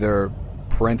 either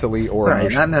parentally or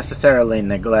emotionally. Not necessarily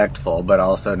neglectful, but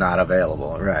also not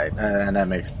available. Right, and that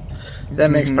makes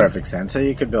perfect sense. So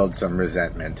you could build some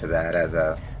resentment to that as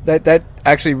a. That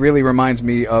actually really reminds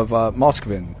me of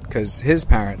Moskvin, because his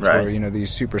parents were,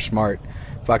 these super smart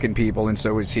fucking people, and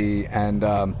so was he. And,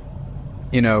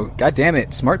 God damn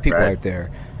it, smart people out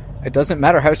there. It doesn't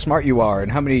matter how smart you are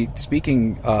and how many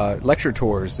speaking lecture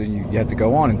tours that you have to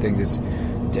go on and things.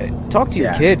 Talk to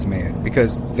your kids, man,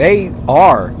 because they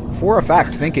are, for a fact,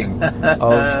 thinking of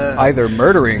either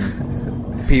murdering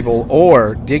people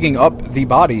or digging up the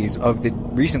bodies of the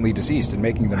recently deceased and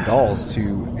making them dolls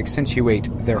to accentuate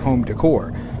their home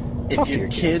decor. If your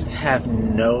kids have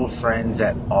no friends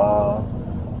at all,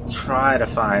 try to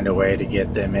find a way to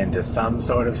get them into some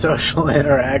sort of social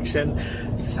interaction.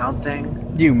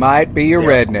 Something. You might be a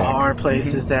redneck. There are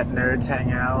places that nerds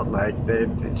hang out,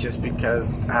 just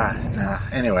because.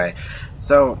 Anyway,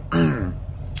 so.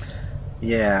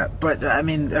 Yeah, but, I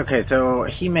mean, okay, so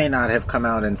he may not have come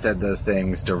out and said those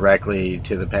things directly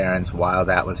to the parents while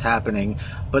that was happening,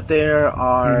 but there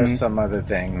are some other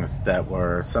things that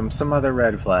were, some other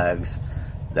red flags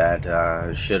that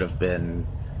should have been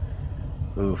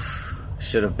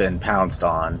pounced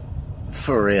on,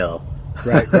 for real.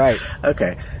 Right.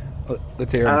 Okay.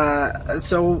 Let's hear it.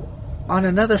 So, on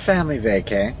another family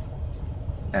vacay,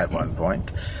 at one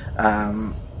point,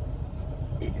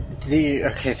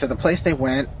 so the place they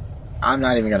went, I'm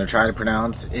not even going to try to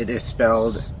pronounce. It is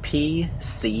spelled P-C-I-M.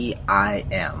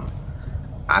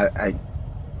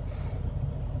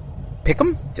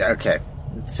 Pickham? Okay.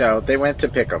 So they went to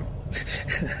Pickham.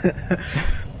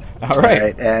 All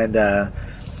right. And I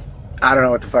don't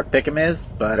know what the fuck Pickham is,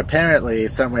 but apparently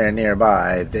somewhere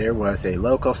nearby there was a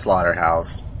local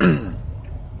slaughterhouse.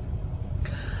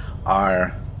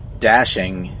 Our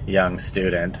dashing young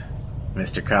student,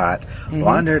 Mr. Kot,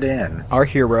 wandered in. Our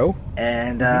hero.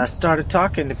 And started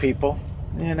talking to people,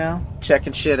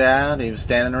 checking shit out. He was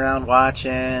standing around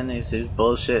watching. He was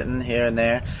bullshitting here and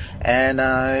there.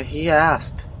 And he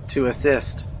asked to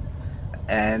assist.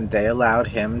 And they allowed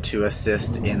him to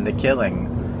assist in the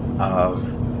killing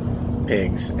of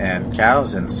pigs and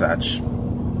cows and such.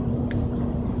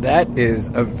 That is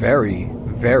a very,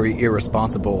 very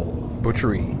irresponsible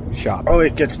butchery shop. Oh,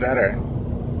 it gets better.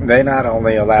 They not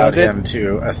only allowed him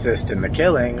to assist in the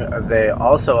killing, they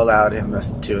also allowed him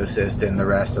to assist in the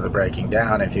rest of the breaking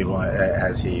down if he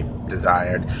as he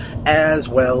desired, as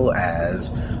well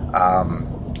as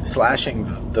slashing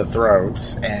the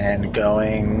throats and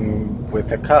going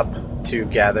with a cup to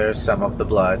gather some of the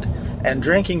blood and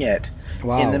drinking it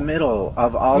in the middle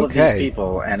of all of these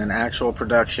people and an actual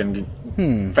production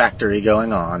factory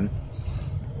going on.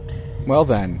 Well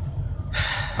then.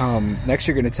 Next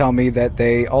you're going to tell me that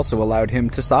they also allowed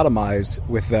him to sodomize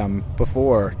with them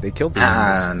before they killed the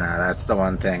animals. No, that's the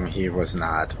one thing he was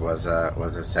not, was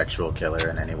a sexual killer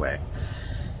in any way.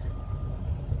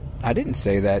 I didn't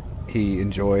say that he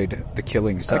enjoyed the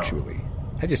killing sexually.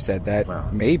 I just said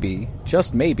that maybe,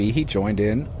 just maybe, he joined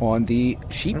in on the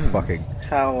sheep fucking.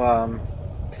 How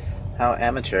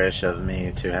amateurish of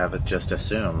me to have just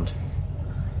assumed.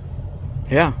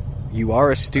 Yeah, you are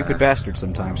a stupid bastard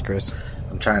sometimes, Chris.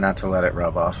 I'm trying not to let it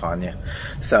rub off on you.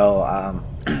 So,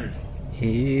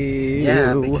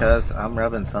 yeah, because I'm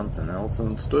rubbing something else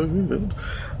instead.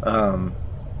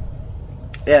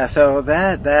 Yeah, so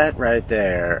that right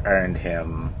there earned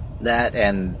him, that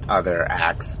and other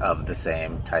acts of the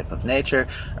same type of nature,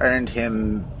 earned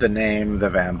him the name the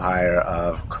Vampire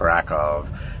of Krakow,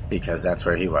 because that's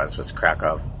where he was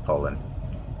Krakow, Poland.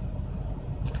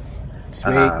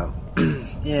 Sweet.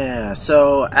 Yeah,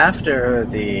 so after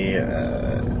the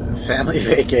family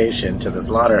vacation to the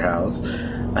slaughterhouse,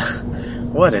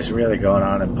 what is really going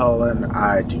on in Poland,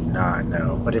 I do not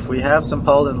know. But if we have some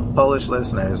Polish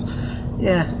listeners,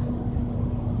 yeah,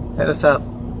 hit us up.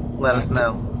 Let us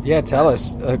know. Yeah, tell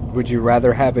us. Would you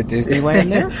rather have a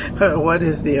Disneyland there? What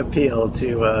is the appeal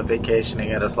to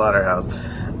vacationing at a slaughterhouse?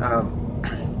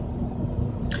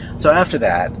 So after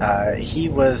that, he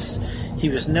was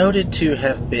noted to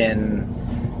have been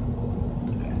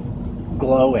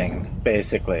glowing,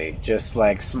 basically, just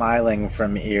like smiling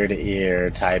from ear to ear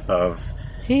type of.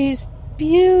 He's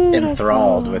beautiful.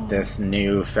 Enthralled with this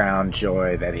newfound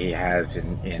joy that he has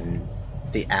in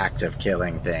the act of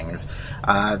killing things,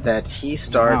 that he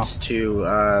starts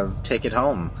to take it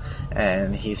home,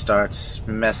 and he starts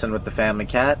messing with the family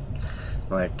cat,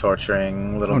 like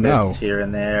torturing little bits here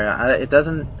and there. It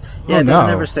doesn't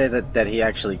ever say that he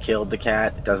actually killed the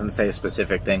cat. It doesn't say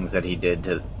specific things that he did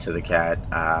to the cat.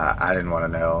 I didn't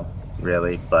want to know,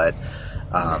 really, but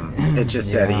it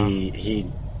just said he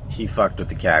fucked with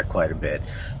the cat quite a bit.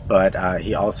 But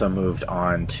he also moved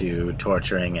on to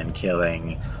torturing and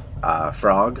killing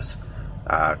frogs,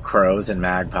 crows and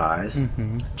magpies,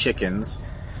 chickens.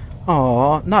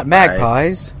 Aw, not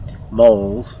magpies. Right,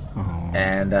 moles,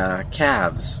 and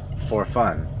calves for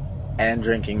fun, and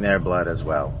drinking their blood as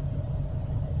well.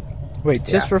 Wait,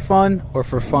 just for fun, or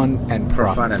for fun and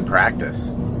profit? For fun and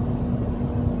practice.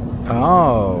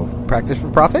 Oh, practice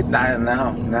for profit?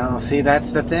 No. See,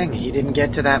 that's the thing. He didn't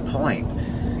get to that point.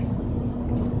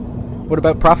 What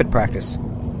about profit practice?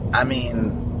 I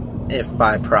mean, if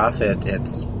by profit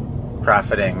it's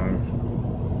profiting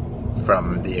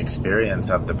from the experience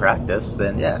of the practice,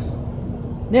 then yes.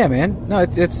 Yeah, man. No,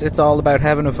 it's all about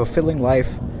having a fulfilling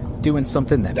life, doing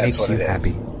something that makes you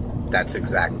happy. That's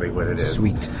exactly what it is.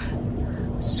 Sweet.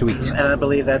 And I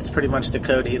believe that's pretty much the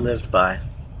code he lived by.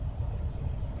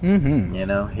 Mm-hmm. You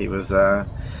know, he was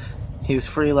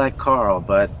free like Karol,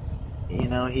 but you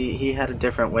know, he had a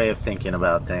different way of thinking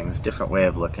about things, different way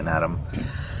of looking at them.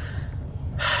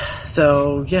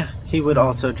 So yeah, he would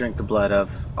also drink the blood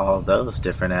of all those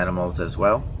different animals as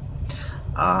well.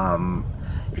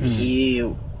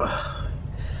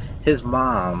 His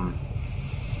mom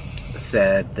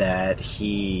said that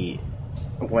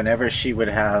whenever she would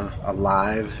have a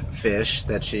live fish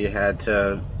that she had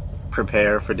to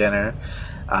prepare for dinner,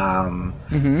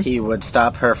 he would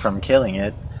stop her from killing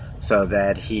it so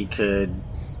that he could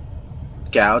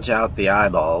gouge out the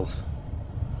eyeballs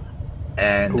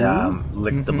and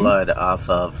lick the blood off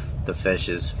of the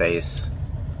fish's face.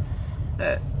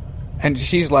 And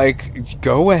she's like,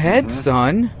 go ahead,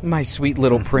 son, my sweet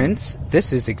little prince.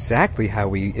 This is exactly how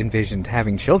we envisioned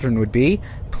having children would be.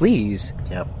 Please.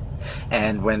 Yep.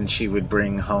 And when she would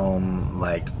bring home,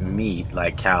 like, meat,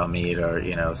 like cow meat or,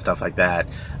 you know, stuff like that,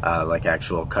 like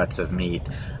actual cuts of meat,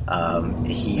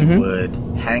 he would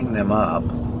hang them up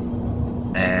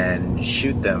and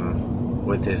shoot them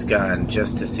with his gun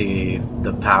just to see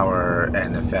the power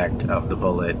and effect of the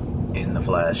bullet in the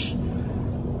flesh.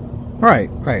 Right.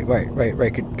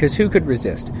 Because who could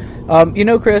resist? You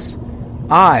know, Chris,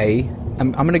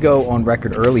 I'm going to go on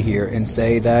record early here and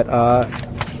say that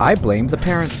I blame the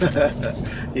parents.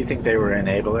 You think they were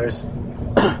enablers?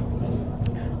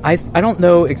 I don't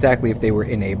know exactly if they were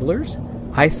enablers.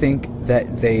 I think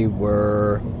that they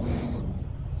were...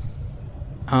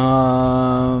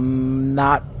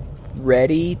 Not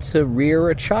ready to rear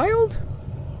a child?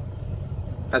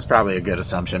 That's probably a good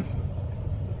assumption.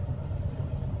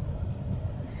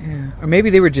 Yeah. Or maybe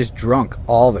they were just drunk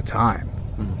all the time.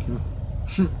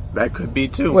 Mm-hmm. That could be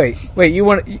too. Wait, you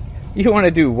want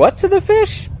to do what to the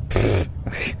fish?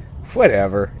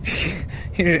 Whatever.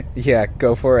 Yeah,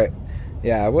 go for it.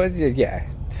 Yeah,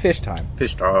 fish time.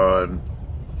 Fish time.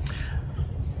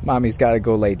 Mommy's got to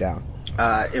go lay down.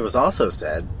 It was also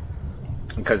said,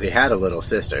 because he had a little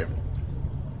sister,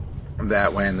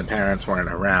 that when the parents weren't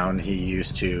around, he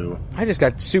used to... I just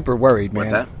got super worried, man.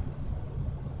 What's that?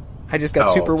 I just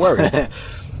got super worried.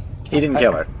 He didn't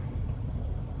kill her.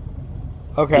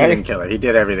 Okay. He didn't kill her. He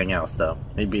did everything else, though.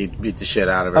 He beat the shit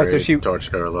out of her. He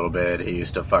tortured her a little bit. He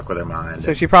used to fuck with her mind.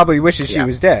 So she probably wishes she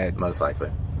was dead. Most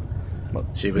likely. Well,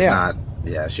 she was not...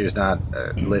 Yeah, she was not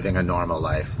living a normal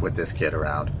life with this kid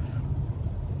around.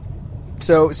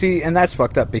 So, see, and that's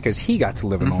fucked up because he got to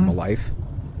live a normal life.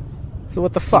 So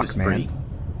what the fuck, man?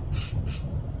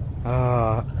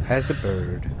 As a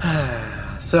bird.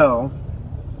 So,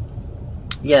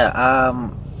 yeah,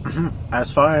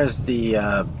 as far as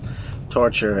the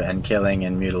torture and killing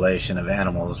and mutilation of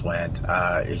animals went,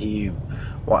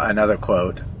 another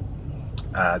quote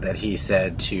that he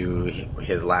said to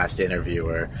his last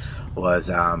interviewer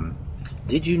was,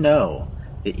 "Did you know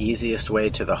the easiest way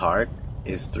to the heart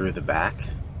is through the back?"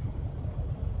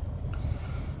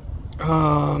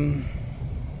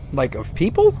 Like of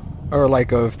people? Or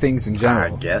like of things in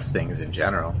general? I guess things in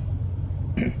general.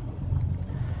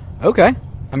 Okay.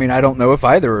 I mean, I don't know if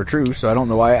either are true, so I don't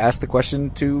know why I asked the question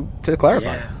to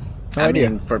clarify. Yeah. No I idea.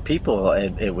 mean, for people,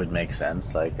 it would make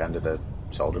sense, like under the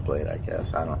shoulder blade, I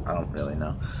guess. I don't really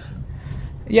know.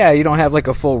 Yeah, you don't have like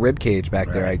a full rib cage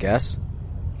back there, I guess.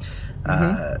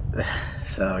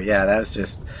 So yeah, that was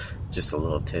just a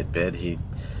little tidbit.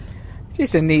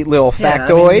 Just a neat little factoid.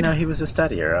 I mean, you know, he was a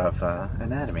studier of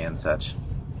anatomy and such.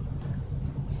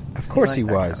 Of course he liked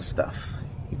that kind of was. Stuff.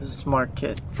 He was a smart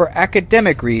kid. For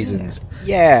academic reasons.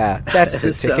 Yeah, that's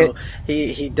the ticket. So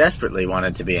he desperately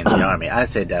wanted to be in the army. I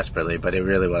say desperately, but it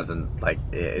really wasn't like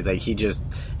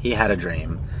he had a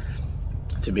dream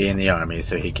to be in the army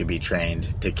so he could be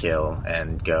trained to kill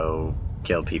and go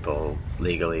kill people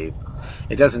legally.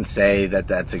 It doesn't say that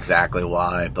that's exactly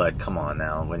why, but come on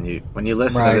now. When you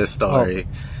listen to this story,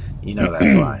 you know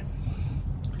that's why.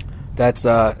 That's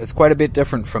it's quite a bit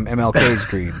different from MLK's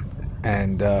dream.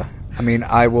 And I mean,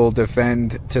 I will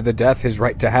defend to the death his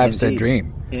right to have said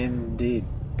dream. Indeed.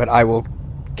 But I will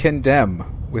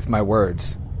condemn with my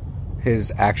words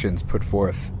his actions put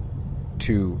forth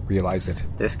to realize it.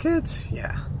 This kid's,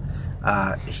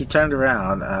 he turned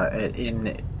around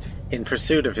in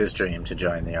pursuit of his dream to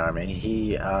join the army.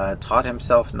 He taught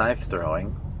himself knife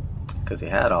throwing because he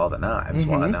had all the knives.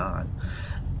 Why not?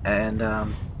 And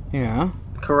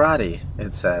karate,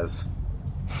 it says.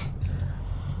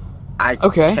 I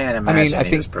can't imagine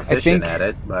he was proficient at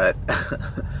it, but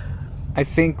I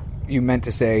think you meant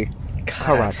to say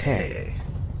karate.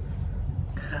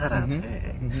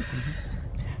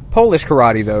 Polish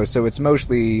karate, though, so it's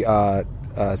mostly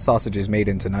sausages made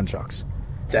into nunchucks.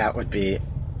 That would be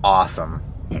awesome.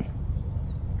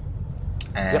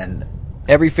 And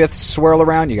every fifth swirl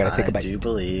around, you got to take a bite. I do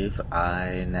believe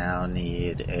I now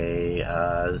need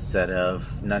a set of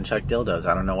nunchuck dildos.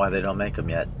 I don't know why they don't make them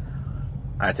yet.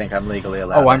 I think I'm legally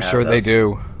allowed. Oh, I'm to have sure those. they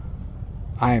do.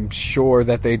 I'm sure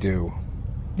that they do.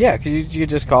 Yeah, because you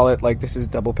just call it like this is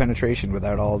double penetration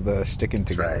without all the sticking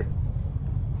together.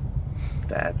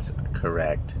 That's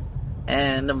correct.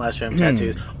 And the mushroom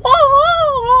tattoos.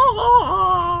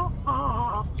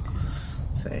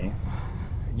 See?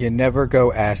 You never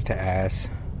go ass to ass.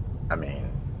 I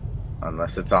mean,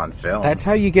 unless it's on film. That's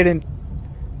how you get in.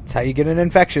 That's how you get an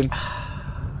infection.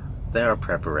 There are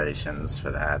preparations for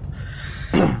that.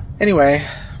 Anyway.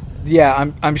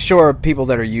 Yeah, I'm sure people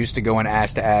that are used to going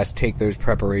ass to ass take those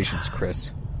preparations,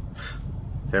 Chris.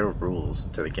 There are rules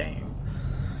to the game.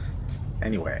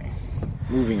 Anyway,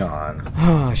 moving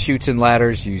on. Shoots and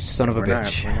ladders, you son of a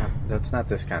bitch. That's not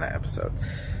this kind of episode.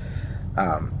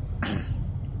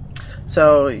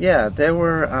 So yeah, there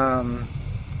were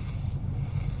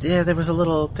there was a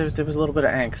little bit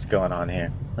of angst going on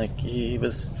here. Like he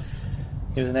was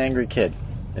an angry kid,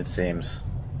 it seems.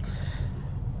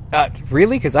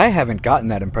 Really? Because I haven't gotten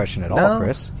that impression at all,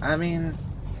 Chris. I mean,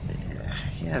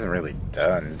 he hasn't really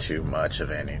done too much of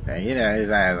anything. You know, he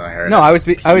hasn't hurt. No, I was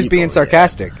being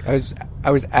sarcastic. Yet.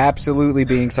 I was absolutely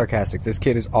being sarcastic. This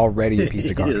kid is already a piece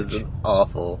of garbage. He is an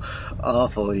awful,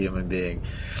 awful human being.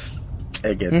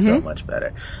 It gets so much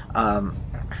better.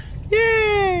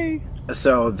 Yay!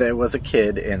 So there was a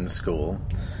kid in school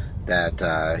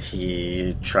that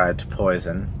he tried to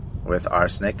poison with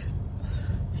arsenic.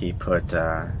 He put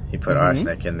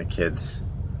arsenic in the kid's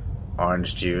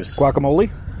orange juice.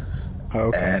 Guacamole? Oh,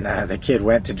 okay. And the kid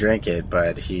went to drink it,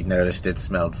 but he noticed it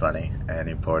smelled funny, and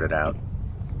he poured it out.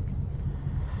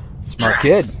 Smart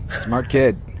kid. Smart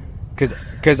kid.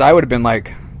 Because I would have been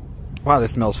like, wow,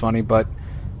 this smells funny, but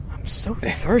I'm so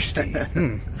thirsty.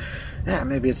 Yeah,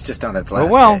 maybe it's just on its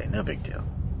last day. No big deal.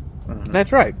 Mm-hmm.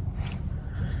 That's right.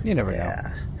 You never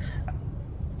know.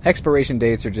 Expiration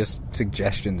dates are just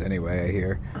suggestions anyway, I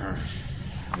hear.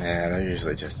 Yeah, they're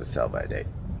usually just a sell-by date.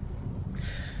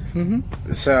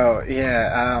 Mm-hmm. So,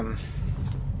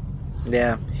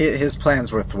 his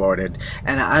plans were thwarted.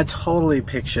 And I totally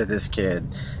picture this kid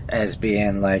as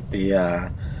being like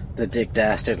the Dick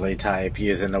Dastardly type,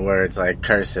 using the words like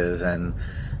curses and,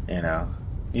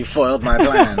 you foiled my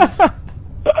plans.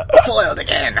 Foiled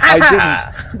again.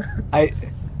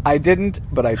 I didn't,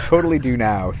 but I totally do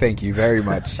now. Thank you very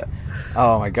much.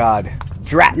 Oh my God.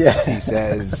 Drats, he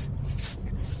says,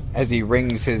 as he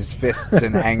wrings his fists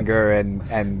in anger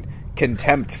and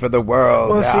contempt for the world.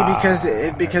 Well, see,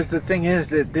 because the thing is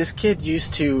that this kid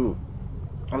used to,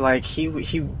 like, he would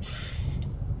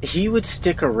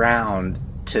stick around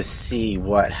to see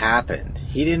what happened.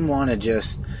 He didn't want to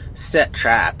just set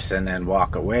traps and then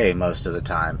walk away most of the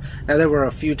time. Now, there were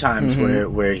a few times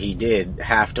where he did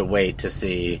have to wait to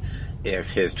see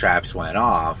if his traps went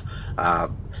off,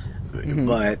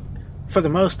 but for the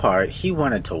most part, he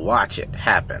wanted to watch it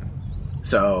happen.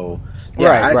 So,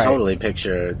 I totally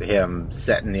picture him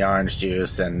setting the orange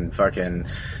juice and fucking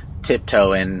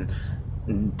tiptoeing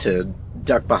to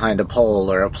duck behind a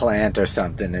pole or a plant or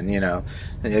something, and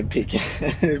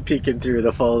peeking through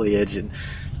the foliage. And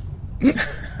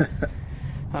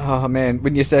oh man,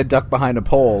 when you said duck behind a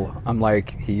pole, I'm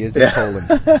like, he is in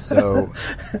Poland, so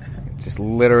just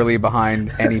literally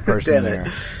behind any person there.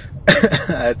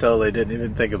 I totally didn't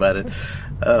even think about it.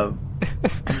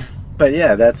 But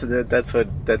yeah, that's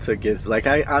what gives. Like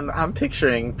I'm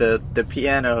picturing the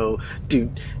piano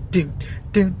doon doon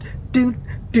doon doon.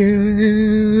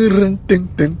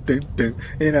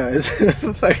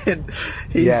 It's fucking.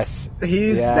 He's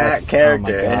that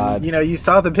character, oh and you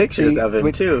saw the pictures of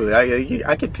him too.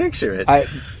 I could picture it. I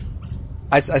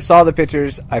saw the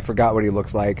pictures. I forgot what he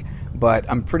looks like, but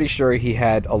I'm pretty sure he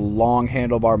had a long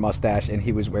handlebar mustache, and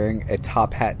he was wearing a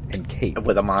top hat and cape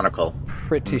with a monocle.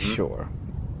 Pretty sure.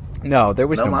 No, there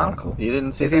was no monocle. You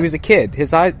didn't see that? He was a kid.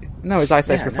 His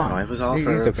eyesight were fine. No, it was all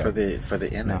for the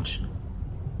image.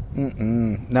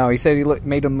 No, he said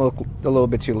made him look a little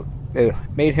bit too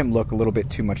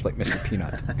much like Mr.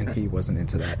 Peanut, and he wasn't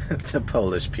into that. The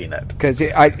Polish Peanut. Because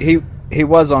he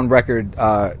was on record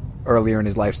earlier in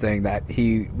his life saying that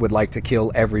he would like to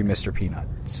kill every Mr. Peanut.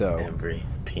 So every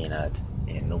peanut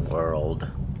in the world.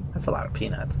 That's a lot of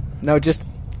peanuts. No, just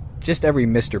every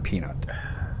Mr. Peanut.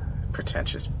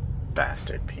 Pretentious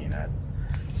bastard peanut.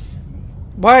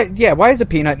 Why does a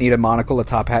peanut need a monocle, a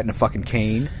top hat, and a fucking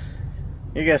cane?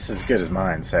 Your guess is as good as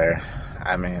mine, sir.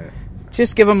 I mean,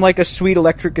 just give him like a sweet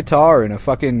electric guitar and a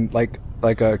fucking like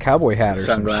a cowboy hat or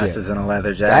sunglasses some shit. And a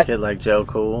leather jacket like Joe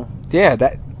Cool. Yeah,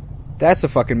 that's a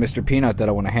fucking Mr. Peanut that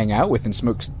I want to hang out with and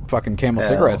smoke fucking Camel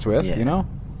cigarettes with. Yeah.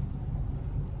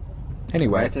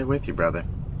 Anyway, right there with you, brother.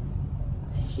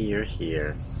 Here.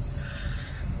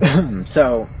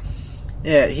 So,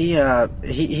 yeah,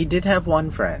 he did have one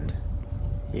friend.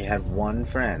 He had one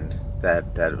friend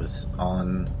that was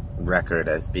on record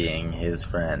as being his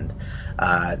friend.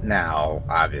 Now,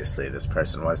 obviously, this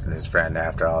person wasn't his friend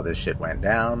after all this shit went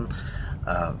down.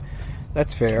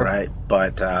 That's fair. Right,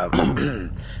 but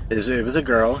it was a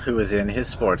girl who was in his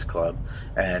sports club,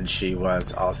 and she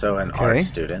was also an art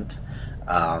student.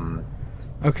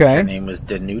 Her name was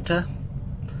Danuta.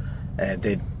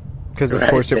 And because of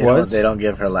course it was. They don't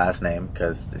give her last name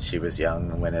because she was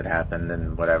young when it happened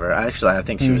and whatever. Actually, I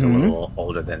think she was a little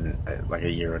older than, like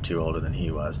a year or two older than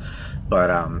he was. But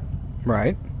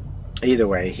right. Either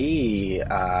way, he in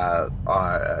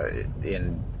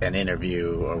an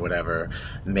interview or whatever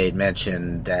made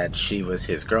mention that she was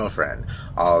his girlfriend,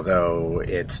 although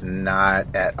it's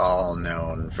not at all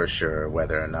known for sure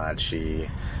whether or not she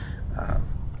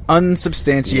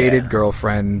unsubstantiated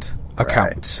girlfriend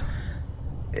account. Right.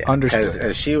 Yeah,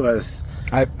 understood. She was.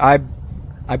 I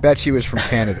bet she was from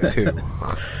Canada too.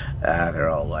 They're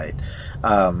all white.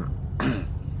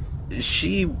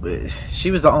 She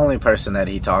was the only person that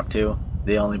he talked to,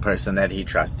 the only person that he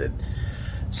trusted.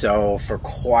 So for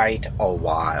quite a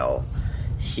while,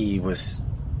 he was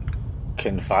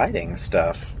confiding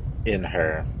stuff in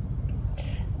her,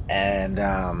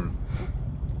 and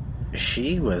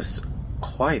she was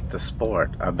quite the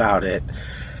sport about it.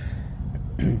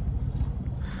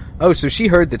 Oh, so she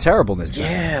heard the terribleness.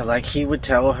 Yeah, like he would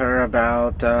tell her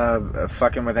about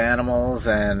fucking with animals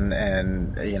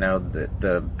and you know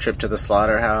the trip to the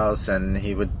slaughterhouse, and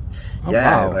he would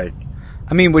wow. like.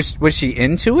 I mean, was she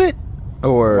into it,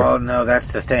 or? Well, no,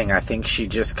 that's the thing. I think she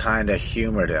just kind of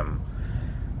humored him.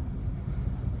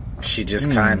 She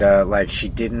just kind of like she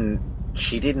didn't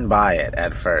buy it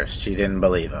at first. She didn't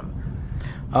believe him.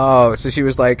 Oh, so she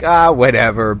was like,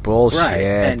 whatever, bullshit. Right,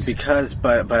 and because,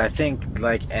 but I think,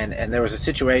 like, and there was a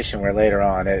situation where later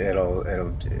on, it'll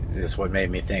this is what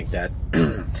made me think that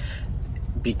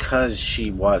because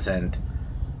she wasn't,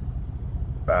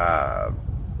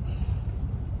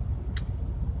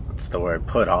 what's the word,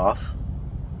 put off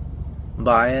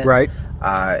by it, right,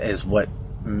 is what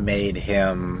made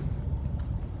him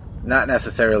not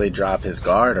necessarily drop his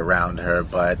guard around her,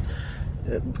 but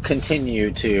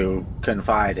continue to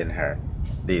confide in her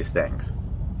these things,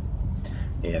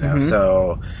 you know.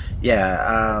 So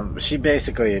she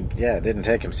basically didn't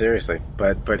take him seriously,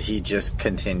 but he just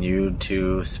continued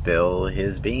to spill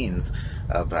his beans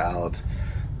about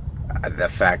the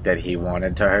fact that he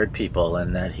wanted to hurt people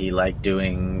and that he liked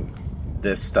doing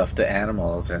this stuff to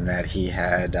animals, and that he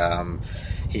had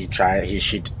he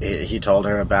told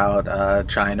her about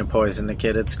trying to poison the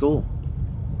kid at school.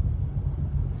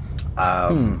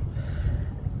 And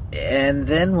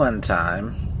then one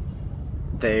time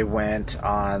they went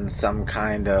on some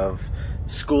kind of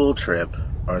school trip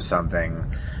or something,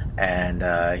 and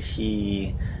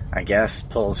he, I guess,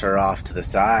 pulls her off to the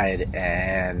side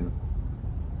and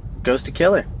goes to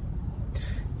kill her.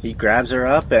 He grabs her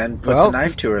up and puts a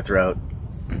knife to her throat.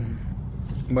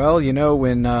 Well, you know,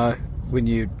 when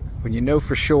you know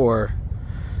for sure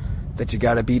that you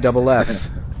gotta be double F,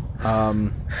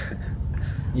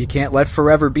 you can't let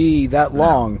forever be that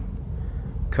long,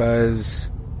 because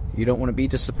you don't want to be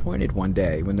disappointed one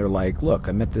day when they're like, look,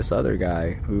 I met this other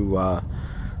guy who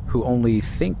only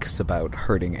thinks about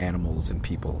hurting animals and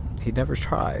people. He never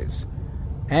tries.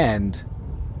 And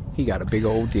he got a big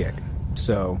old dick.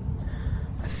 So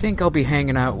I think I'll be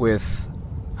hanging out with,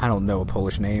 I don't know a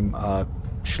Polish name,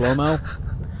 Shlomo?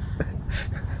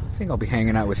 I think I'll be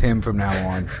hanging out with him from now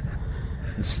on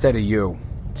instead of you.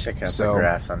 Check out the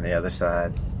grass on the other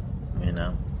side, you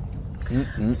know.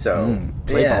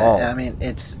 Play ball. I mean,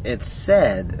 it's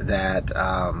said that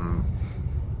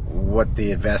what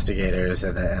the investigators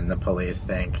and the police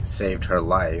think saved her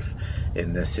life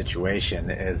in this situation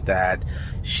is that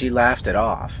she laughed it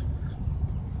off,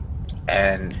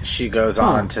 and she goes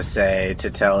on to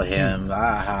tell him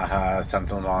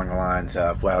something along the lines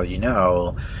of, well, you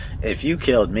know, if you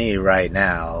killed me right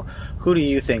now, who do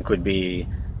you think would be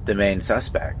the main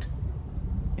suspect?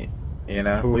 You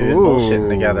know, we've been bullshitting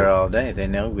together all day. They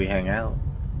know we hang out.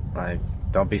 Like,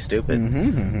 don't be stupid.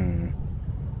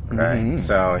 Right?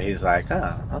 So he's like,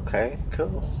 oh, okay,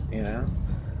 cool. You know?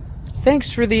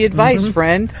 Thanks for the advice,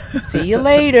 friend. See you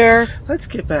later. Let's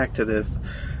get back to this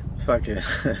fucking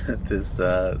this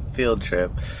field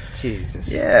trip.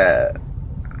 Jesus. Yeah.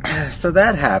 So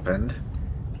that happened.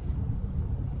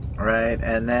 Right?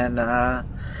 And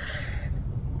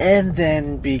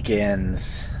then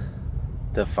begins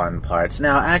the fun parts.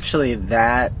 Now, actually,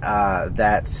 that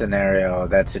scenario,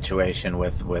 that situation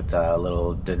with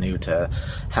little Danuta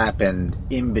happened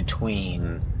in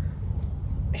between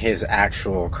his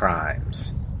actual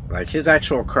crimes. Like, his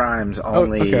actual crimes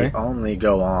only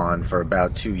go on for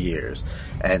about 2 years,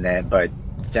 but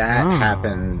that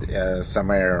happened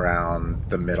somewhere around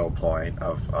the middle point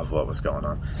of what was going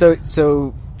on.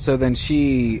 So then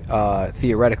she,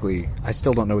 theoretically, I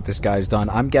still don't know what this guy's done.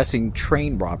 I'm guessing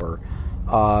train robber.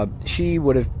 She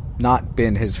would have not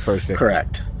been his first victim.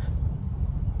 Correct.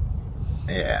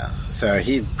 Yeah. So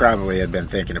he probably had been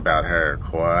thinking about her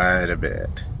quite a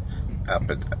bit.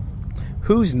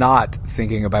 Who's not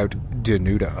thinking about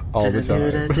Danuta all the time?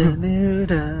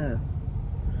 Danuta.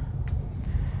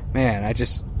 Man,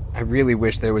 I really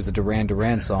wish there was a Duran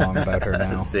Duran song about her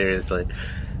now. Seriously.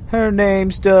 Her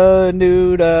name's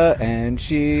Danuta, and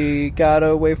she got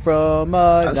away from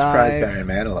a I'm surprised Barry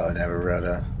Manilow never wrote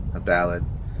a ballad,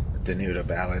 a Danuta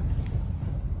ballad.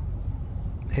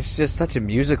 It's just such a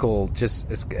musical.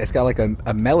 It's got like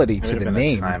a melody to the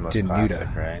name, Danuta.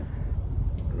 Classic, right?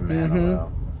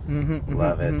 Manilow,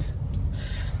 love it.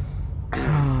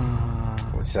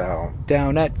 So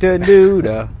down at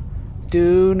Danuta,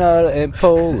 Duna in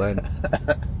Poland.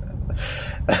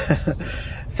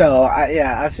 So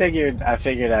I figured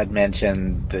I'd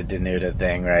mention the Danuta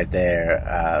thing right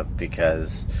there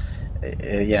because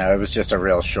it was just a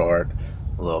real short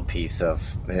little piece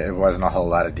of. It wasn't a whole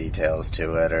lot of details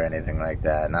to it or anything like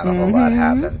that. Not a whole lot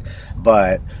happened,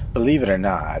 but believe it or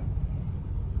not,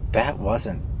 that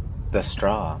wasn't the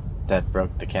straw that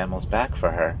broke the camel's back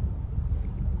for her.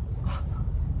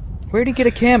 Where'd he get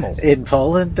a camel? In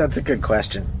Poland? That's a good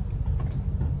question.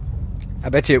 I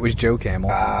bet you it was Joe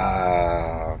Camel.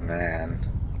 Oh, man.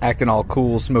 Acting all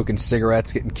cool, smoking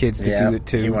cigarettes, getting kids to do it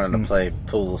too. He wanted to play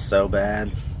pool so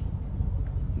bad.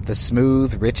 The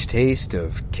smooth, rich taste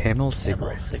of Camel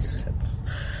cigarettes.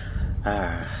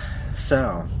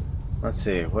 So, let's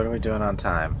see. What are we doing on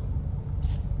time?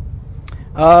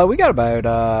 We got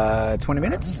about 20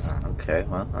 minutes. Okay,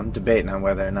 well, I'm debating on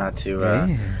whether or not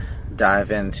to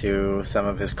dive into some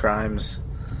of his crimes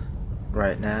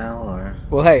right now, or...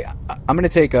 Well, hey, I'm going to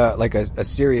take a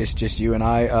serious, just you and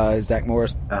I, Zach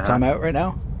Morris timeout right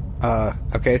now.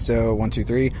 Okay, so 1, 2,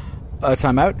 3,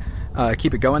 timeout.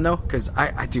 Keep it going, though, because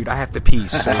dude, I have to pee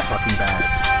so fucking bad.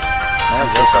 I'm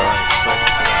so sorry.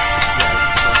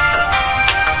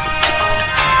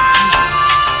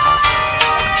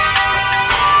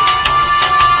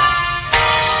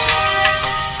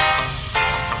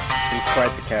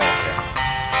 Quite the character.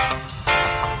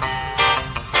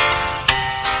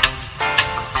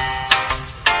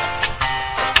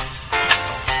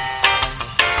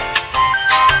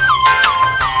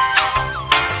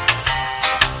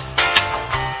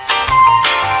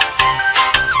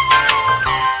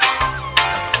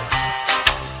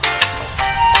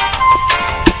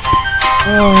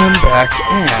 I'm back,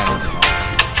 and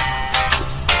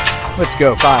let's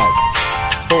go.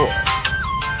 5, 4,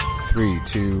 3,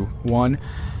 2, 1.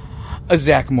 A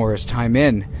Zach Morris time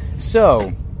in.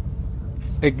 So,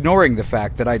 ignoring the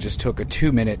fact that I just took a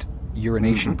 2-minute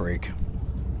urination break,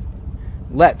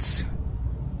 let's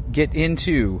get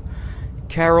into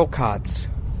Karol Kot's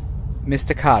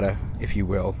Mysticata, if you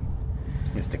will.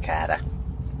 Mysticata.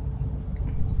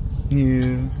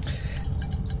 Yeah.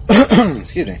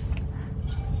 Excuse me.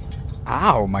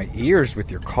 Ow, my ears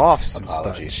with your coughs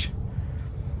Apologies. and such.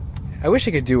 I wish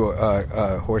I could do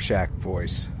a Horshack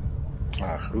voice.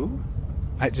 Who?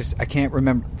 I can't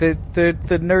remember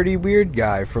the nerdy weird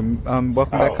guy from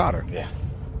Welcome Back, Kotter.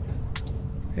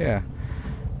 Yeah.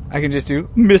 I can just do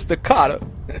Mr. Kotter,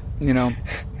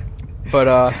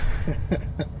 but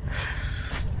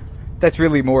that's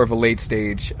really more of a late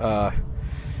stage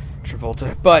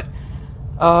Travolta. But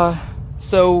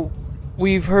so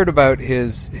we've heard about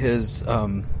his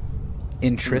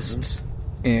interests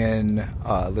in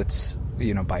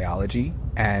biology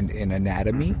and in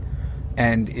anatomy.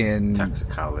 And in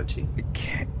toxicology,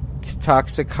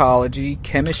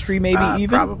 chemistry, maybe even?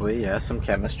 Probably, yeah. Some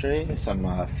chemistry,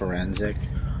 some forensic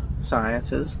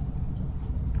sciences.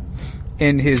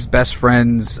 In his best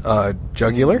friend's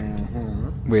jugular,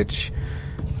 which,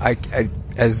 I,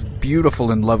 as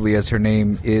beautiful and lovely as her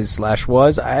name is /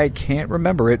 was, I can't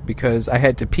remember it because I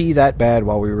had to pee that bad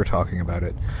while we were talking about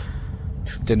it.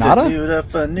 Denata?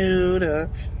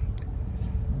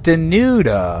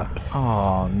 Denuda.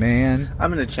 Oh, man.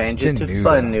 I'm going to change it to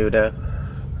Funuda.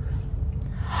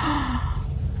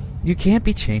 You can't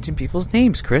be changing people's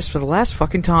names, Chris, for the last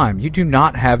fucking time. You do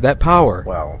not have that power.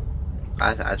 Well,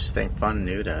 I just think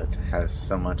Funuda has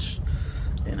so much,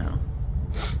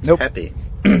 nope. peppy.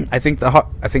 I think the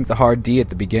hard D at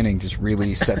the beginning just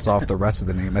really sets off the rest of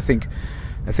the name. I think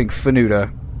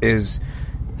Funuda is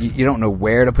you don't know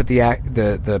where to put the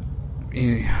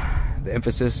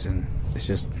emphasis, and it's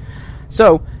just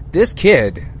so this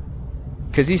kid,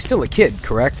 because he's still a kid,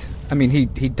 correct? I mean, he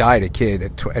died a kid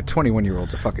at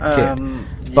 21-year-old's a fucking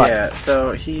kid. But, yeah,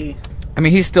 so he... I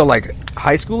mean, he's still like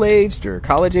high school aged or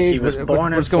college age. He was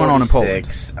born what's in 46, going on in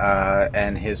Poland?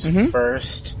 And his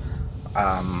first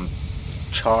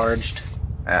charged...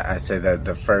 I say that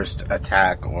the first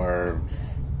attack or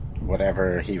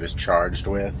whatever he was charged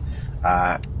with...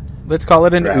 let's call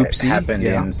it an oopsie. Happened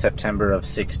in September of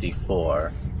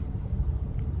 64.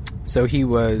 So he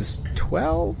was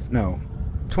 12? No.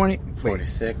 20...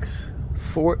 46.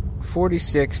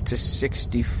 46 to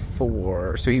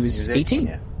 64. So he was 18?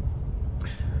 Yeah.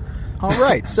 All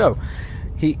right. So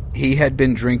he had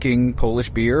been drinking Polish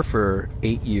beer for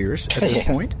 8 years at this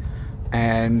point,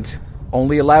 and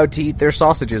only allowed to eat their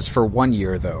sausages for 1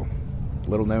 year, though.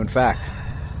 Little known fact.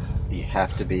 You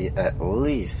have to be at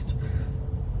least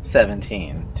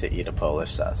 17 to eat a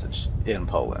Polish sausage in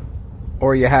Poland.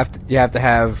 Or you have to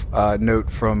have a note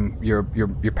from your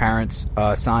parents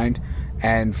signed,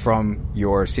 and from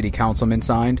your city councilman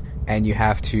signed, and you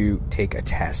have to take a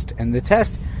test. And the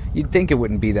test, you'd think it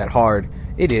wouldn't be that hard.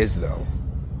 It is, though.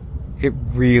 It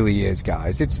really is,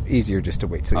 guys. It's easier just to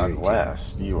wait till you're 18.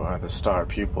 Unless you are the star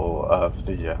pupil of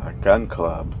the gun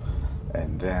club,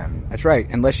 and then... That's right.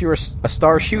 Unless you're a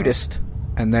star shootist,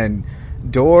 and then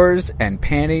doors and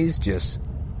panties just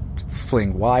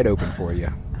fling wide open for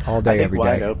you. all day, I think every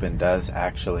wide day. open does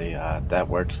actually, that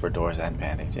works for doors and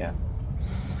panties, yeah.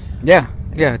 Yeah,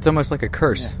 it's almost like a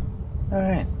curse. Yeah. All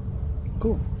right.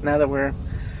 Cool. Now that we're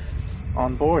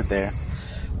on board there.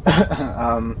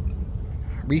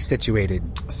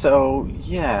 Resituated. So,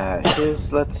 yeah,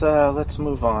 let's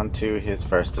move on to his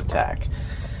first attack.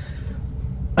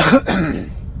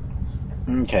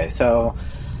 Okay, so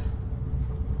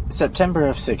September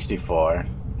of 64,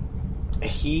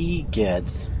 he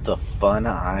gets the fun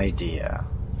idea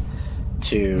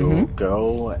to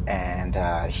go and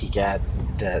he got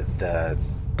the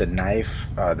knife,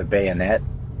 the bayonet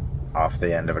off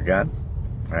the end of a gun,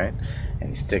 right? And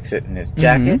he sticks it in his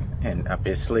jacket and up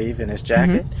his sleeve in his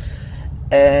jacket.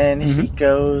 And he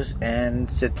goes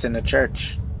and sits in a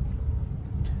church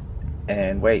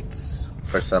and waits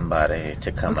for somebody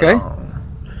to come along.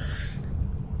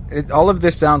 All of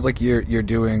this sounds like you're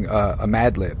doing a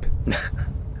Mad Lib.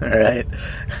 Right?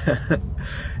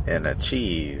 And a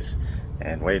cheese.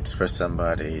 And waits for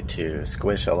somebody to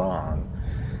squish along.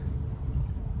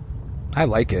 I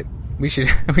like it. We should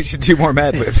do more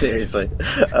Mad Libs. Seriously.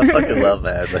 I fucking love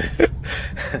Mad Libs.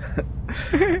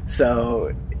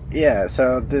 So, yeah,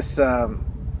 so this,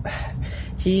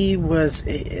 he was,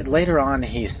 later on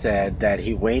he said that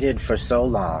he waited for so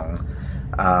long,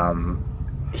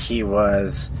 he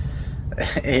was,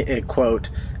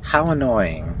 quote, how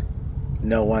annoying,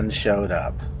 no one showed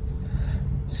up.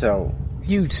 So,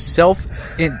 you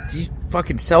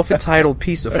fucking self-entitled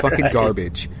piece of fucking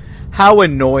garbage. How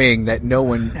annoying that no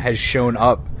one has shown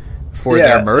up for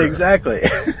their murder. Exactly.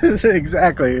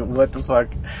 Exactly. What the fuck,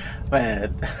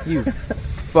 man. You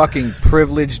fucking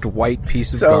privileged white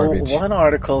piece of garbage. So one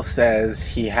article says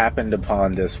he happened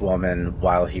upon this woman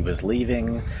while he was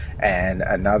leaving, and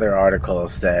another article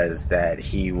says that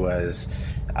he was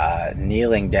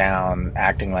kneeling down,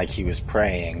 acting like he was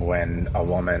praying when a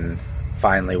woman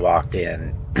finally walked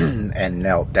in and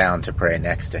knelt down to pray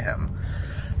next to him.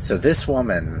 So this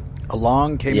woman...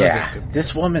 Along came a victim.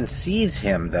 This woman sees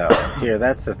him, though. Here,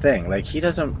 that's the thing. Like, he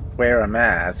doesn't wear a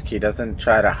mask. He doesn't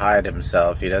try to hide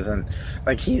himself. He doesn't...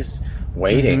 Like, he's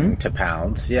waiting to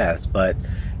pounce, yes, but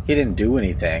he didn't do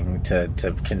anything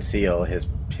to conceal his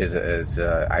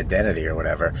identity or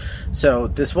whatever. So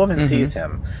this woman sees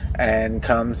him and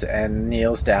comes and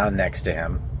kneels down next to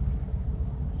him.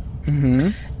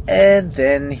 And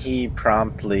then he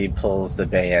promptly pulls the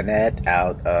bayonet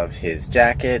out of his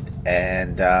jacket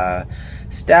and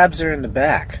stabs her in the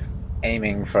back,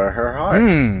 aiming for her heart.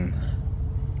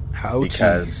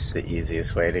 Because the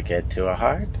easiest way to get to a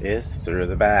heart is through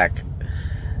the back.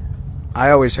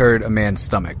 I always heard a man's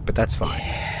stomach, but that's fine.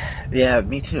 Yeah,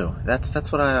 me too.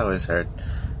 That's what I always heard.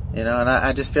 You know, and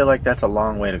I just feel like that's a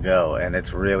long way to go, and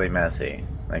it's really messy.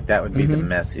 Like, that would be the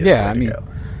messiest way to go.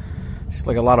 It's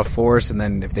like a lot of force, and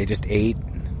then if they just ate,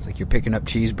 it's like you're picking up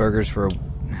cheeseburgers for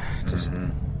just...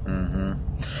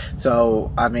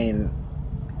 So, I mean,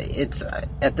 it's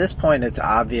at this point, it's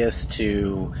obvious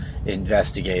to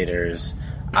investigators,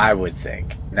 I would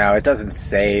think. Now, it doesn't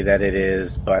say that it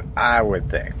is, but I would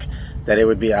think that it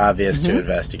would be obvious to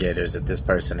investigators that this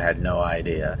person had no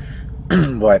idea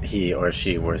what he or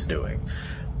she was doing.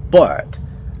 But...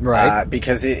 Right.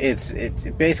 Because it's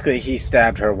basically he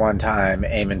stabbed her one time,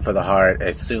 aiming for the heart,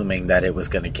 assuming that it was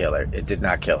going to kill her. It did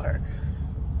not kill her.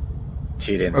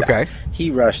 She didn't die. He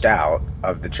rushed out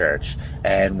of the church,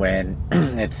 and when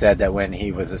it said that when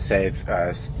he was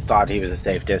thought he was a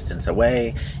safe distance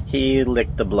away, he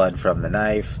licked the blood from the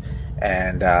knife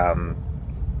and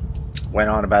went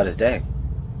on about his day.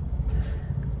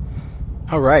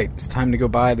 All right, it's time to go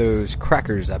buy those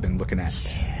crackers I've been looking at.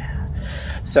 Yeah.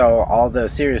 So, although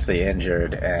seriously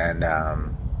injured and,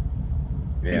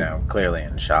 clearly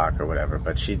in shock or whatever,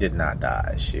 but she did not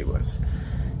die. She was...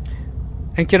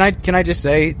 And can I just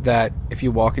say that if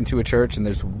you walk into a church and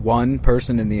there's one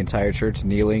person in the entire church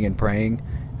kneeling and praying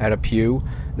at a pew,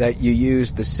 that you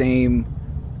use the same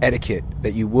etiquette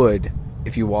that you would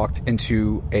if you walked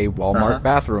into a Walmart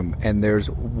bathroom and there's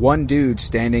one dude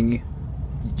standing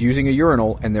using a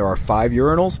urinal and there are 5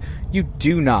 urinals, you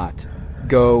do not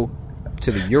go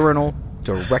to the urinal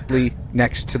directly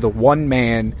next to the one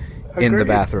man in the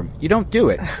bathroom. You don't do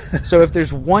it. So if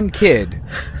there's one kid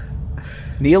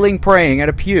kneeling praying at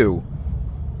a pew,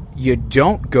 you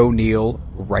don't go kneel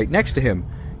right next to him.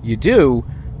 You do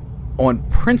on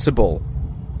principle.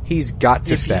 He's got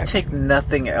to step. If you take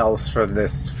nothing else from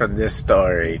this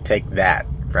story, take that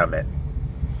from it.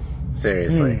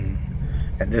 Seriously.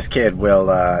 And this kid will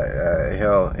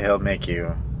he'll make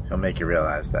you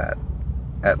realize that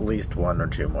at least 1 or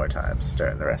 2 more times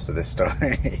during the rest of this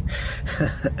story.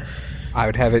 I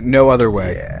would have it no other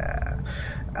way. Yeah.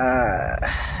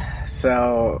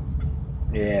 So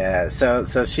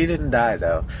she didn't die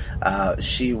though.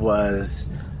 She was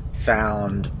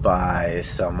found by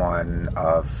someone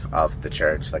of the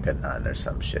church, like a nun or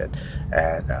some shit,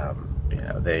 and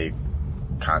they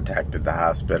contacted the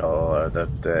hospital or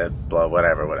the blood,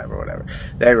 whatever.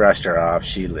 They rushed her off.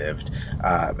 She lived,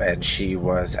 and she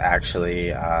was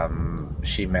actually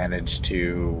she managed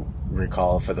to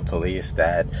recall for the police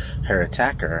that her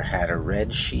attacker had a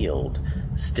red shield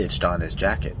stitched on his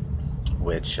jacket,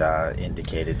 which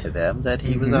indicated to them that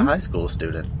he was a high school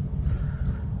student.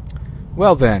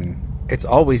 Well then, it's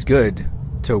always good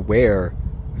to wear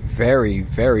very,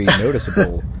 very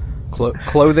noticeable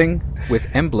clothing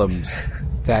with emblems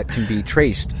that can be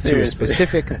traced to a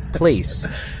specific place,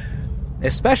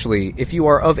 especially if you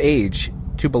are of age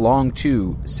to belong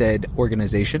to said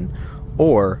organization,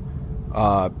 or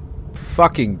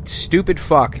fucking stupid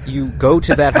fuck, you go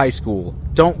to that high school.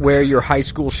 Don't wear your high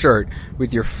school shirt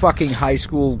with your fucking high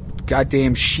school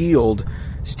goddamn shield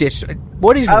stitched.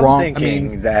 What is wrong? I'm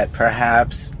thinking that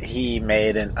perhaps he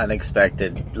made an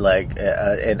unexpected,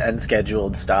 an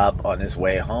unscheduled stop on his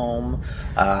way home.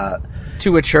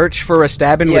 To a church for a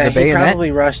stabbing with a bayonet? Yeah, he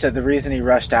probably rushed. The reason he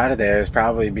rushed out of there is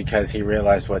probably because he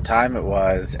realized what time it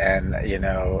was, and,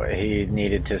 he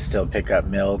needed to still pick up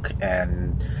milk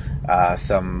and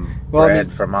some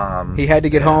bread for Mom. He had to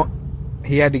get home.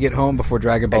 He had to get home before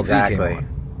Dragon Ball Z came on.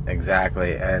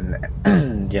 Exactly, and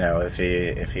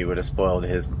if he would have spoiled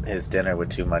his dinner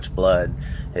with too much blood,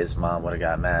 his mom would have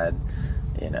got mad,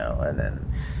 and then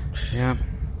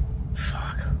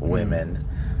fuck women.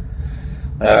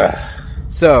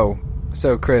 So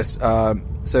Chris,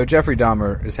 so Jeffrey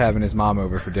Dahmer is having his mom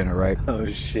over for dinner, right? Oh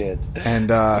shit!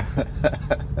 And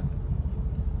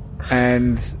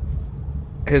and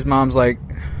his mom's like,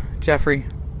 Jeffrey,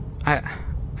 I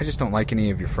just don't like any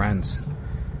of your friends.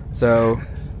 So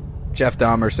Jeff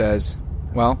Dahmer says,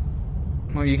 well,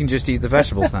 you can just eat the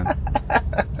vegetables then.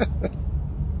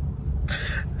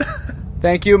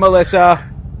 Thank you, Melissa.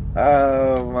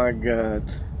 Oh my god.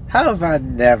 How have I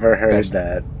never heard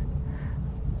that?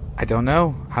 I don't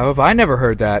know. How have I never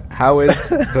heard that? How is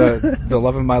the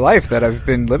love of my life that I've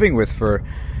been living with for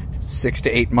 6 to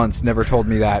 8 months never told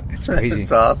me that? It's crazy.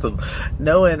 It's awesome.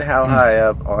 Knowing how high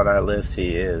up on our list he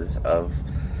is of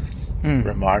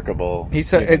remarkable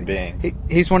human beings.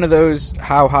 He's one of those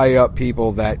how high up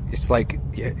people that it's like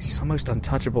he's almost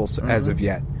untouchable as of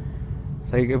yet.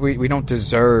 It's like we don't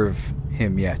deserve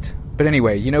him yet. But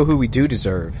anyway, you know who we do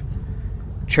deserve?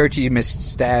 Churchy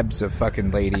misstabs a fucking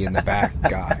lady in the back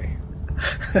guy.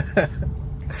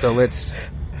 So let's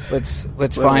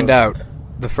find out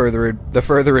the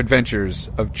further adventures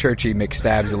of Churchy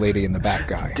McStabs a lady in the back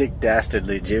guy. Dick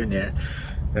Dastardly Jr.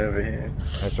 over here.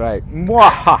 That's right.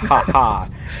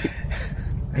 Mwahaha.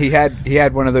 He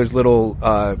had one of those little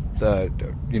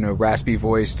raspy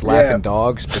voiced laughing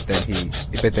dogs,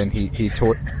 but then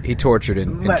he tortured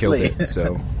and killed it.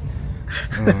 So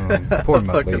poor Muttley.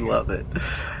 I fucking love it.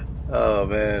 Oh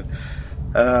man.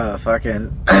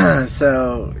 Fucking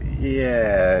so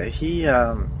yeah, he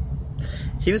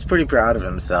was pretty proud of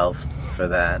himself for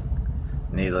that.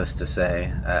 Needless to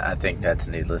say, I think that's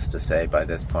needless to say by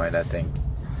this point. I think.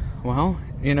 Well,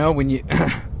 when you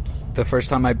the first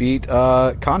time I beat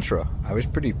Contra, I was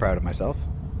pretty proud of myself.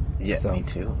 Yeah, so. Me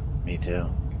too.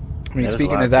 I mean,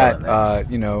 speaking of that,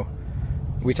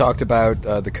 we talked about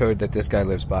the code that this guy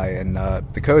lives by, and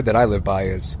the code that I live by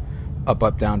is up,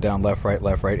 down, left, right,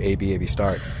 A, B,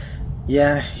 start.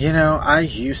 Yeah, I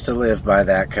used to live by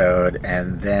that code,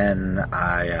 and then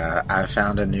I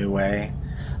found a new way.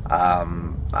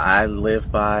 I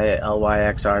live by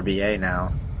LYXRBA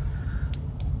now.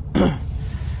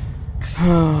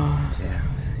 Yeah.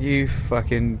 You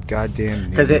fucking goddamn...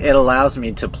 Because it allows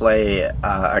me to play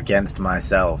against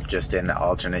myself, just in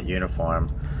alternate uniform.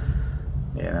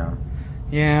 Yeah.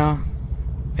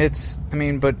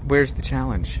 But where's the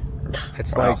challenge?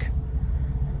 It's like...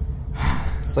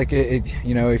 It's like,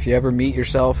 if you ever meet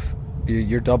yourself,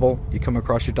 your double, you come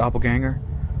across your doppelganger,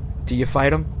 do you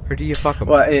fight him or do you fuck him?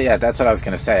 Well, yeah, that's what I was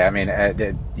going to say. I mean,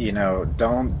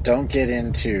 don't get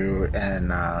into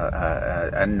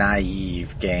a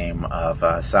naive game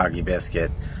of Soggy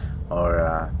Biscuit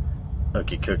or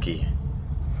Ookie Cookie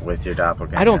with your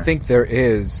doppelganger. I don't think there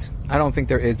is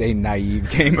a naive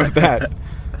game of that.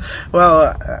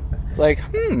 Well,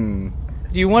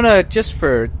 do you want to, just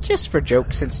for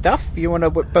jokes and stuff, you want to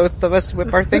both of us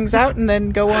whip our things out and then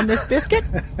go on this biscuit?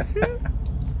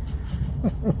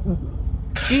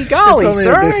 Gee golly,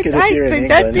 sir, I think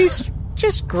that'd be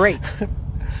just great.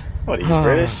 What are you,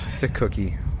 British? It's a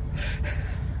cookie.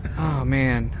 Oh,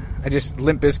 man. I just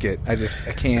Limp Bizkit. I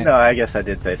can't. No, I guess I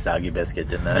did say Soggy Biscuit,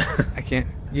 didn't I? I can't.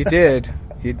 You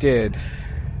did,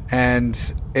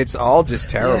 and it's all just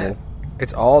terrible. Yeah.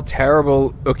 It's all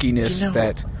terrible ookiness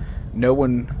that no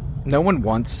one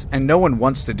wants, and no one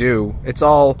wants to do. It's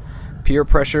all peer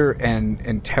pressure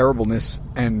and terribleness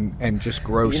and just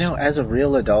gross. As a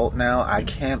real adult now, I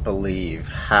can't believe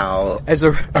how... As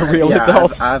a real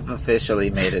adult? I've officially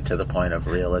made it to the point of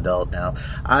real adult now.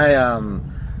 I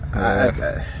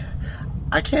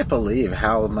can't believe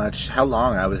how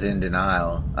long I was in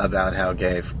denial about how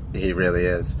gay he really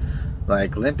is.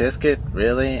 Like, Limp Bizkit,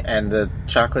 really? And the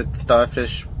chocolate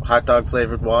starfish hot dog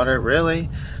flavored water, really?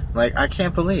 Like, I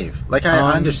can't believe. Like,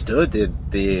 I understood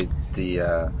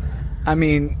the I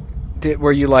mean,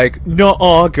 were you like,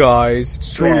 nuh-uh, guys,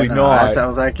 it's totally not. I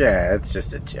was like, yeah, it's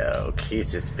just a joke.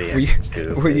 He's just being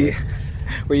goofy.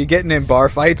 Were you getting in bar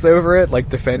fights over it, like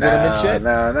defending him and shit?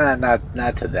 No,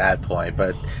 not to that point,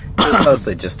 but it was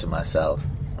mostly just to myself.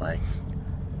 Like,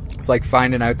 it's like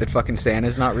finding out that fucking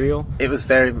Santa's not real. It was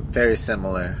very, very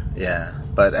similar, yeah.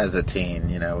 But as a teen,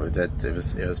 that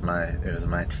it was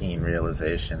my teen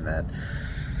realization that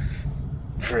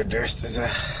Fred Durst is a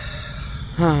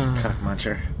cock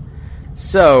muncher.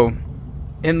 So,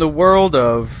 in the world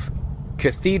of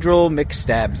Cathedral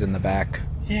McStabs in the back,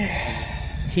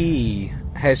 he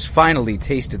has finally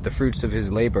tasted the fruits of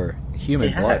his labor,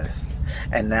 human blood.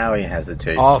 And now he has a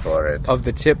taste for it. Of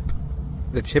the tip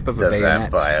of a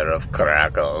bayonet. The vampire of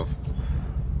Krakow.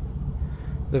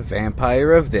 The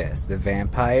vampire of this, the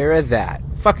vampire of that.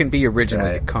 Fucking be original,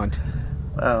 right. You cunt.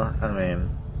 Well, I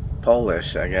mean,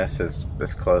 Polish, I guess, is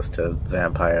as close to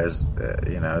vampires,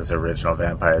 as original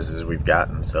vampires as we've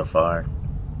gotten so far.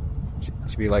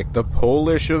 Should be like the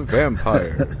Polish of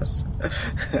vampires.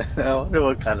 I wonder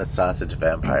what kind of sausage a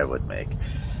vampire would make.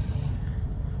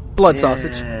 Blood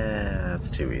sausage. Yeah, that's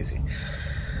too easy.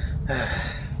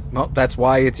 Well, that's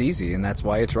why it's easy, and that's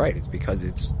why it's right. It's because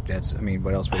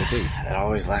what else would it be? It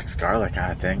always lacks garlic,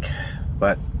 I think.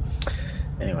 But,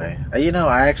 anyway.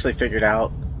 I actually figured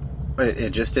out,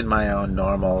 it just in my own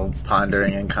normal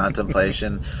pondering and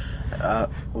contemplation,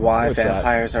 why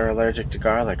vampires are allergic to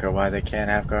garlic, or why they can't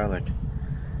have garlic.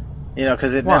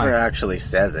 Because it never actually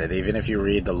says it. Even if you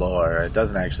read the lore, it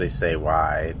doesn't actually say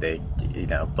why they,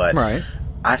 but right.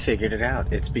 I figured it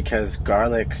out. It's because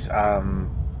garlic's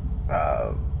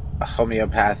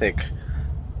homeopathic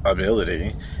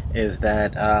ability is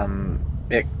that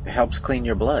it helps clean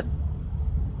your blood.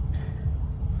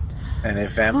 And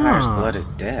if vampire's blood is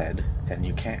dead, then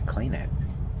you can't clean it.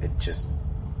 It just...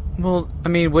 Well, I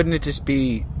mean, wouldn't it just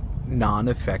be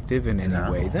non-effective in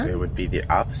any way then? It would be the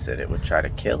opposite. It would try to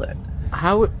kill it.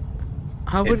 How would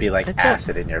It'd be like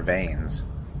acid in your veins.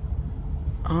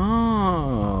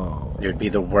 Oh. It would be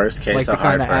the worst case of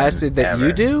heartburn. Like the kind of acid that ever.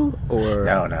 You do? Or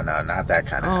No, not that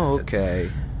kind of acid. Okay.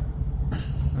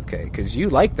 Okay, because you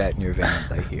like that in your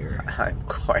veins, I hear. I'm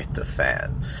quite the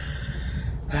fan.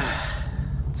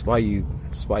 That's why you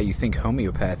think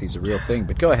homeopathy is a real thing,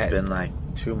 but go ahead. It's been like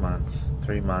 2 months,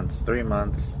 3 months.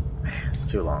 Man, it's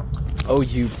too long. Oh,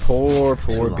 you poor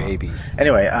baby.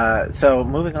 Anyway, so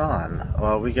moving on.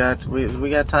 Well, we got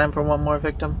time for one more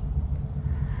victim?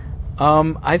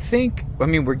 I think,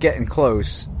 we're getting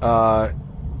close, but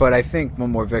I think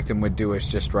one more victim would do us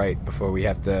just right before we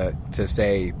have to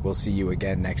say we'll see you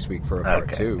again next week for a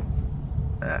part 2.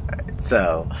 Alright,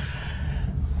 so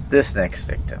this next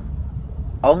victim,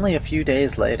 only a few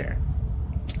days later,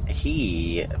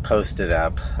 he posted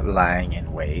up lying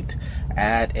in wait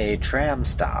at a tram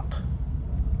stop.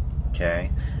 Okay,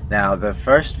 now the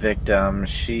first victim,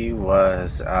 she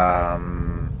was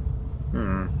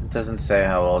it doesn't say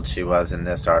how old she was in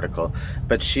this article,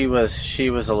 but she was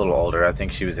a little older. I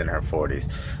think she was in her 40s.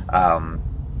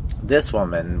 This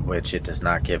woman, which it does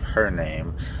not give her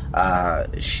name,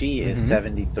 she is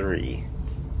 73.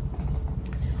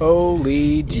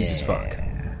 Holy Jesus fuck.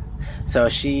 So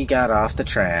she got off the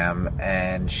tram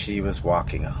and she was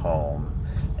walking home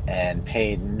and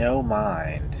paid no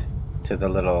mind to the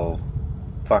little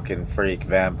fucking freak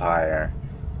vampire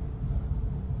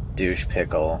douche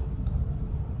pickle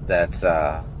that's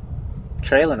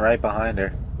trailing right behind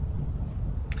her.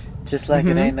 Just like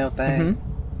it ain't no thing.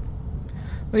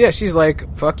 Well, yeah, she's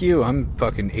like, fuck you, I'm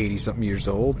fucking 80-something years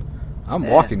old. I'm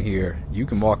walking here. You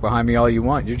can walk behind me all you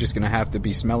want. You're just going to have to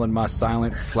be smelling my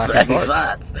silent, flappy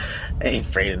farts. I ain't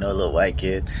afraid of no little white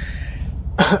kid.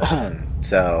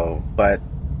 So, but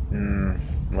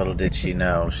little did she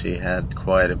know, she had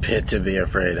quite a bit to be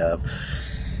afraid of.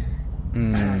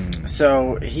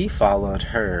 So, he followed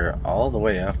her all the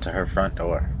way up to her front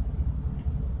door.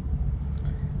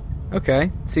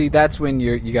 Okay. See, that's when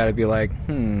you got to be like,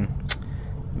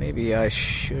 Maybe I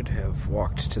should have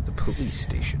walked to the police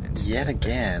station instead. Yet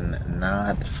again,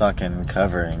 not fucking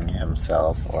covering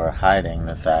himself or hiding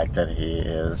the fact that he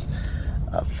is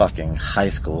a fucking high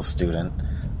school student.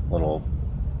 Little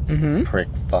prick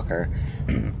fucker.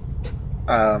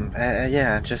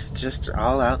 Yeah, just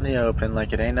all out in the open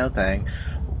like it ain't no thing.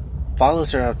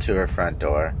 Follows her up to her front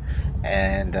door,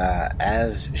 and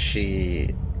as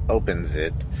she opens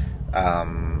it,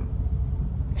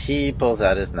 he pulls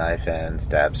out his knife and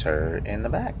stabs her in the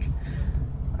back.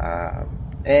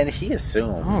 And he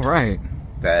assumed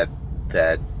that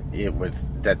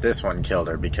this one killed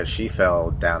her because she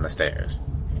fell down the stairs.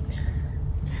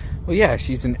 Well, yeah,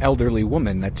 she's an elderly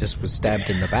woman that just was stabbed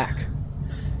in the back.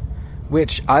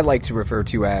 Which I like to refer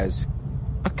to as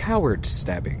a coward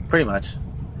stabbing. Pretty much.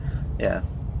 Yeah.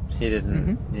 He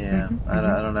didn't... I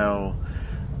don't know...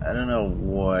 I don't know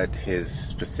what his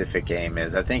specific aim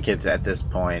is. I think it's, at this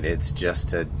point, it's just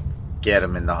to get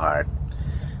him in the heart.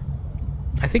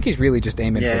 I think he's really just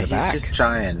aiming for the back. Yeah, he's just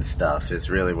trying stuff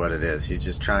is really what it is. He's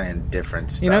just trying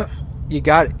different stuff. You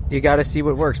got to see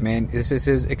what works, man. This is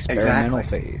his experimental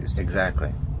phase.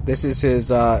 Exactly. This is his,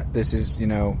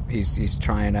 he's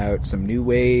trying out some new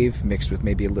wave mixed with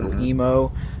maybe a little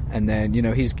emo. And then,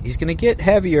 he's going to get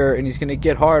heavier and he's going to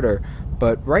get harder.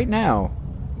 But right now,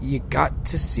 you got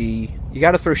to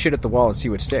throw shit at the wall and see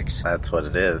what sticks. That's what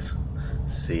it is.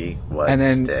 See what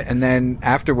sticks. And then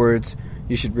afterwards,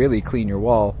 you should really clean your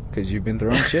wall because you've been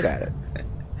throwing shit at it.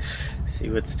 See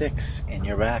what sticks in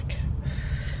your back.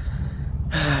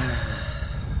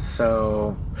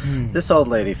 So, this old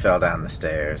lady fell down the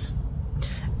stairs,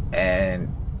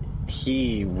 and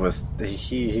he was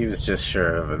just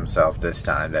sure of himself this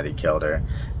time that he killed her.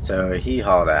 So he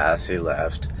hauled ass. He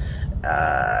left,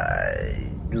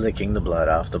 licking the blood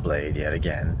off the blade yet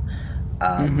again.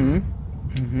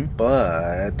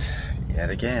 But yet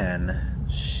again,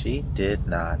 she did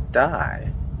not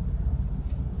die.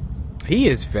 He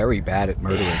is very bad at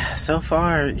murdering. Yeah, so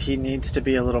far, he needs to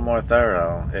be a little more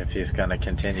thorough if he's going to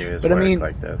continue his work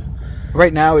like this.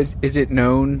 Right now, is it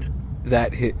known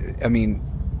that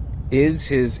is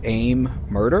his aim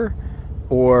murder,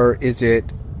 or is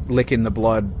it licking the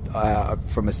blood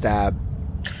from a stab?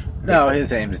 No,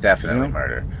 his aim is definitely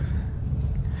murder.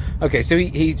 Okay, so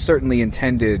he certainly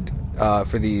intended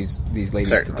for these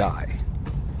ladies to die.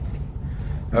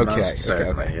 Okay, most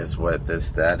certainly is what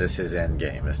that is his end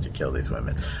game, is to kill these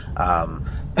women.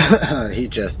 He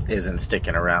just isn't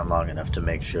sticking around long enough to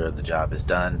make sure the job is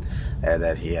done and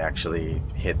that he actually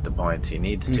hit the points he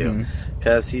needs to,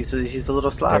 because he's a little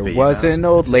sloppy. There was an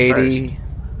old lady.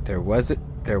 There was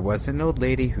an old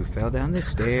lady who fell down the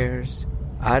stairs.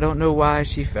 I don't know why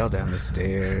she fell down the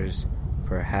stairs.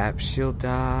 Perhaps she'll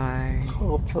die.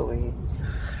 Hopefully.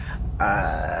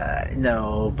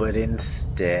 No, but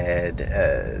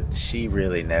instead, she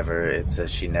really never, it says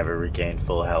she never regained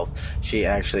full health. She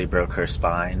actually broke her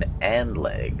spine and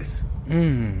legs.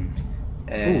 And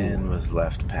was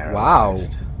left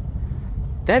paralyzed. Wow.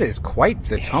 That is quite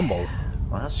the tumble.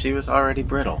 Well, she was already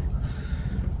brittle.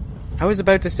 I was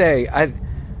about to say, I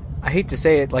hate to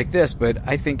say it like this, but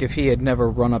I think if he had never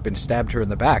run up and stabbed her in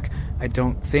the back, I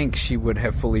don't think she would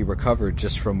have fully recovered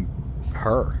just from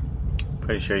her.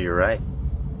 Pretty sure you're right.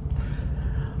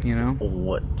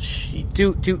 What she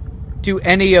do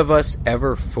any of us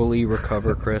ever fully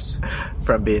recover, Chris?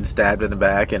 From being stabbed in the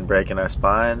back and breaking our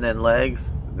spine and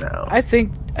legs? No. I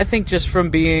think just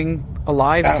from being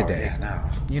alive today. Yeah,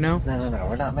 no. No.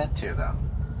 We're not meant to, though.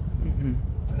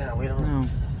 No, we don't. No.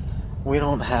 We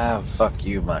don't have fuck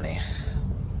you money.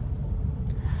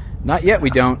 Not yet. We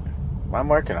don't. I'm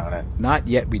working on it. Not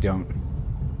yet. We don't.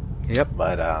 Yep.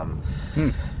 But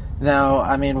No,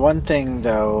 one thing,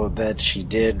 though, that she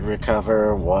did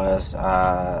recover was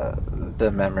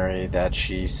the memory that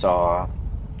she saw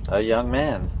a young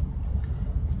man.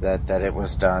 That it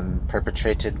was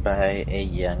perpetrated by a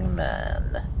young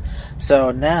man.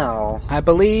 So now... I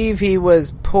believe he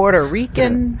was Puerto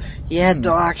Rican. He had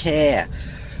dark hair.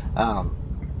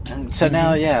 So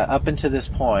now, up until this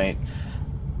point,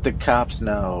 the cops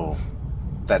know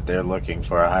that they're looking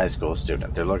for a high school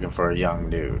student. They're looking for a young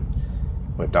dude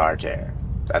with dark hair.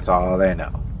 That's all they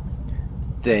know.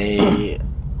 They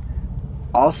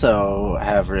also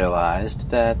have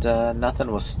realized that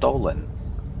nothing was stolen.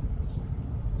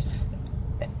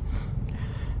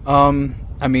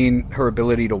 Her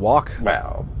ability to walk.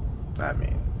 Well,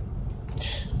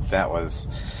 that was,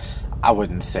 I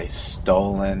wouldn't say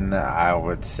stolen. I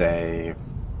would say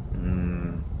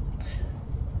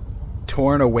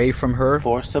torn away from her.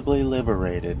 Forcibly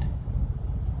liberated.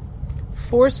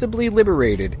 Forcibly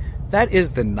liberated. That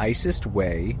is the nicest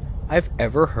way I've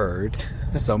ever heard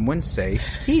someone say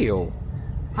steal.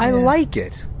 I like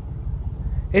it.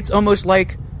 It's almost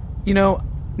like, no,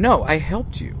 I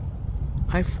helped you.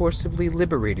 I forcibly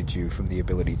liberated you from the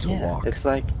ability to walk. It's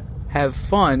like... Have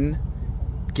fun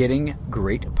getting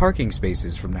great parking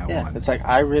spaces from now on. It's like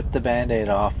I ripped the Band-Aid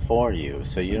off for you,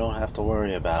 so you don't have to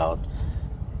worry about,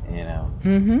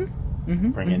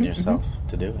 bringing yourself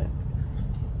to do it.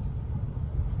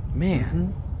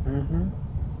 Man.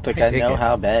 It's like I know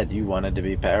how bad you wanted to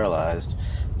be paralyzed,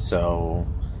 so...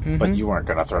 But you weren't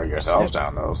going to throw yourself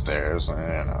down those stairs, so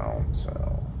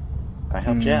I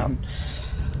helped you out.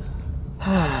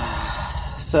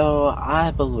 So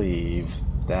I believe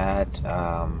that...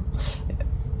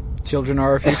 Children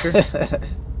are our future?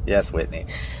 Yes, Whitney.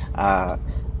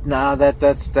 No,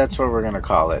 that's what we're going to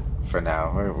call it for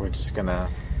now. We're just going to...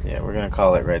 Yeah, we're going to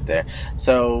call it right there.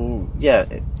 So, yeah.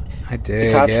 I did.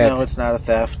 The cops know it's not a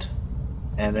theft,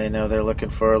 and they know they're looking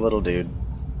for a little dude.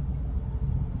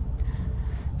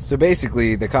 So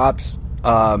basically, the cops,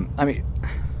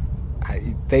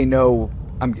 they know,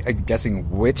 I'm guessing,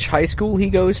 which high school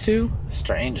he goes to?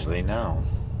 Strangely, no.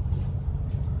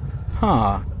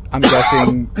 Huh. I'm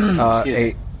guessing,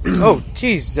 oh,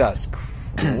 Jesus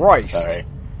Christ. Sorry.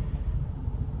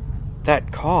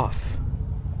 That cough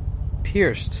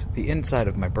pierced the inside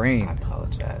of my brain. I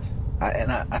apologize.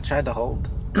 I tried to hold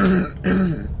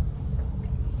the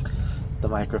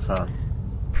microphone.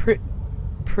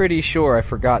 Pretty sure I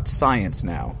forgot science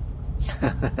now.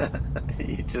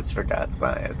 You just forgot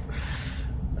science.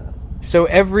 So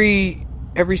every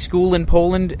school in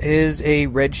Poland is a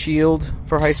red shield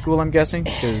for high school, I'm guessing?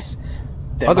 Because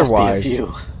otherwise... must be a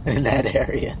few in that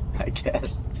area, I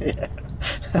guess. Yeah.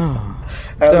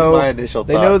 That was my initial thought,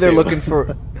 they know they're too. looking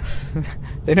for...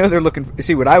 They know they're looking...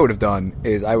 See, what I would have done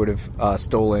is I would have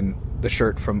stolen the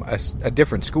shirt from a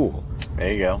different school.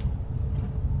 There you go.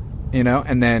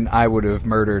 And then I would have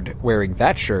murdered wearing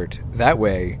that shirt. That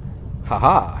way,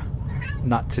 haha,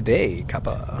 not today,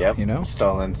 kappa. Yep.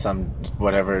 Stolen some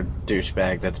whatever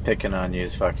douchebag that's picking on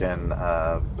you's fucking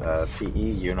PE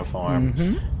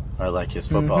uniform, or like his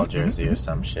football jersey or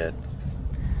some shit.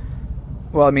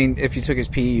 Well, I mean, if you took his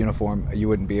PE uniform, you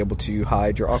wouldn't be able to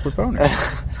hide your awkward boner.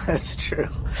 That's true.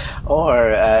 Or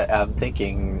I'm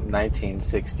thinking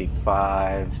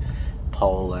 1965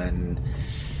 Poland.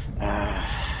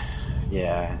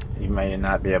 Yeah, you may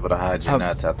not be able to hide your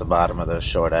nuts at the bottom of those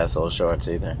short-ass little shorts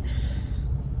either.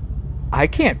 I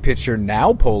can't picture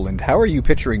now Poland. How are you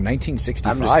picturing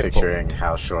 1965 I'm just picturing Poland?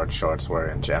 how short shorts were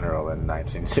in general in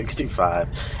 1965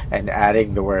 and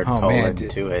adding the word Poland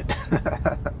to it.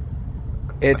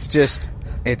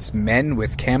 It's men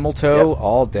with camel toe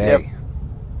all day.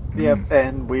 Yep,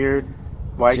 and weird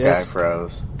white guy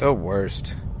froze. The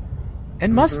worst.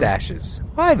 And mustaches.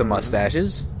 Why the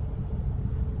mustaches?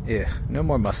 Yeah, no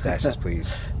more mustaches,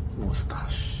 please.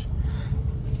 Mustache.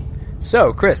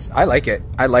 So, Chris, I like it.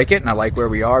 And I like where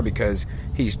we are because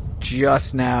he's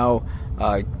just now,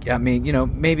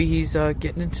 maybe he's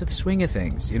getting into the swing of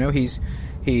things.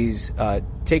 He's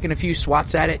taking a few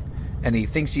swats at it, and he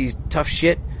thinks he's tough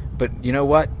shit, but you know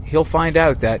what? He'll find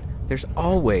out that there's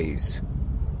always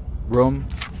room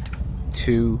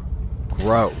to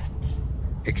grow.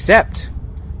 Except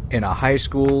in a high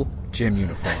school gym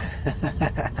uniform.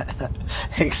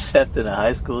 Except in a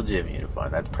high school gym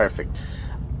uniform. That's perfect.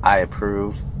 I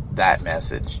approve that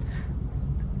message.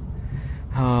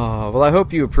 Oh, well, I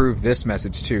hope you approve this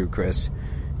message too, Chris.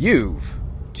 You've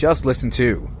just listened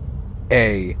to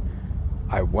I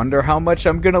wonder how much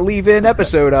I'm going to leave in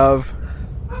episode of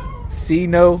See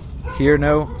No, Hear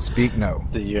No, Speak No.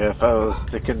 The UFOs,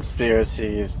 the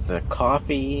conspiracies, the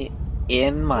coffee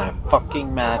in my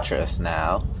fucking mattress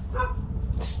now.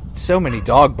 So many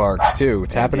dog barks, too.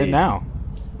 It's happening now.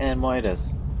 And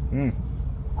moitas.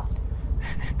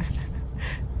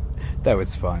 That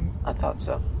was fun. I thought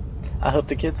so. I hope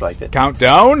the kids liked it.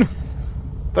 Countdown.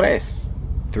 3.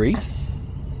 3,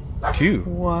 2,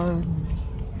 1.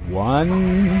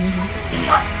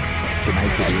 Good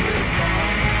night, kitties.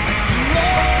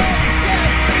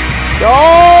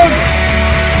 Dogs!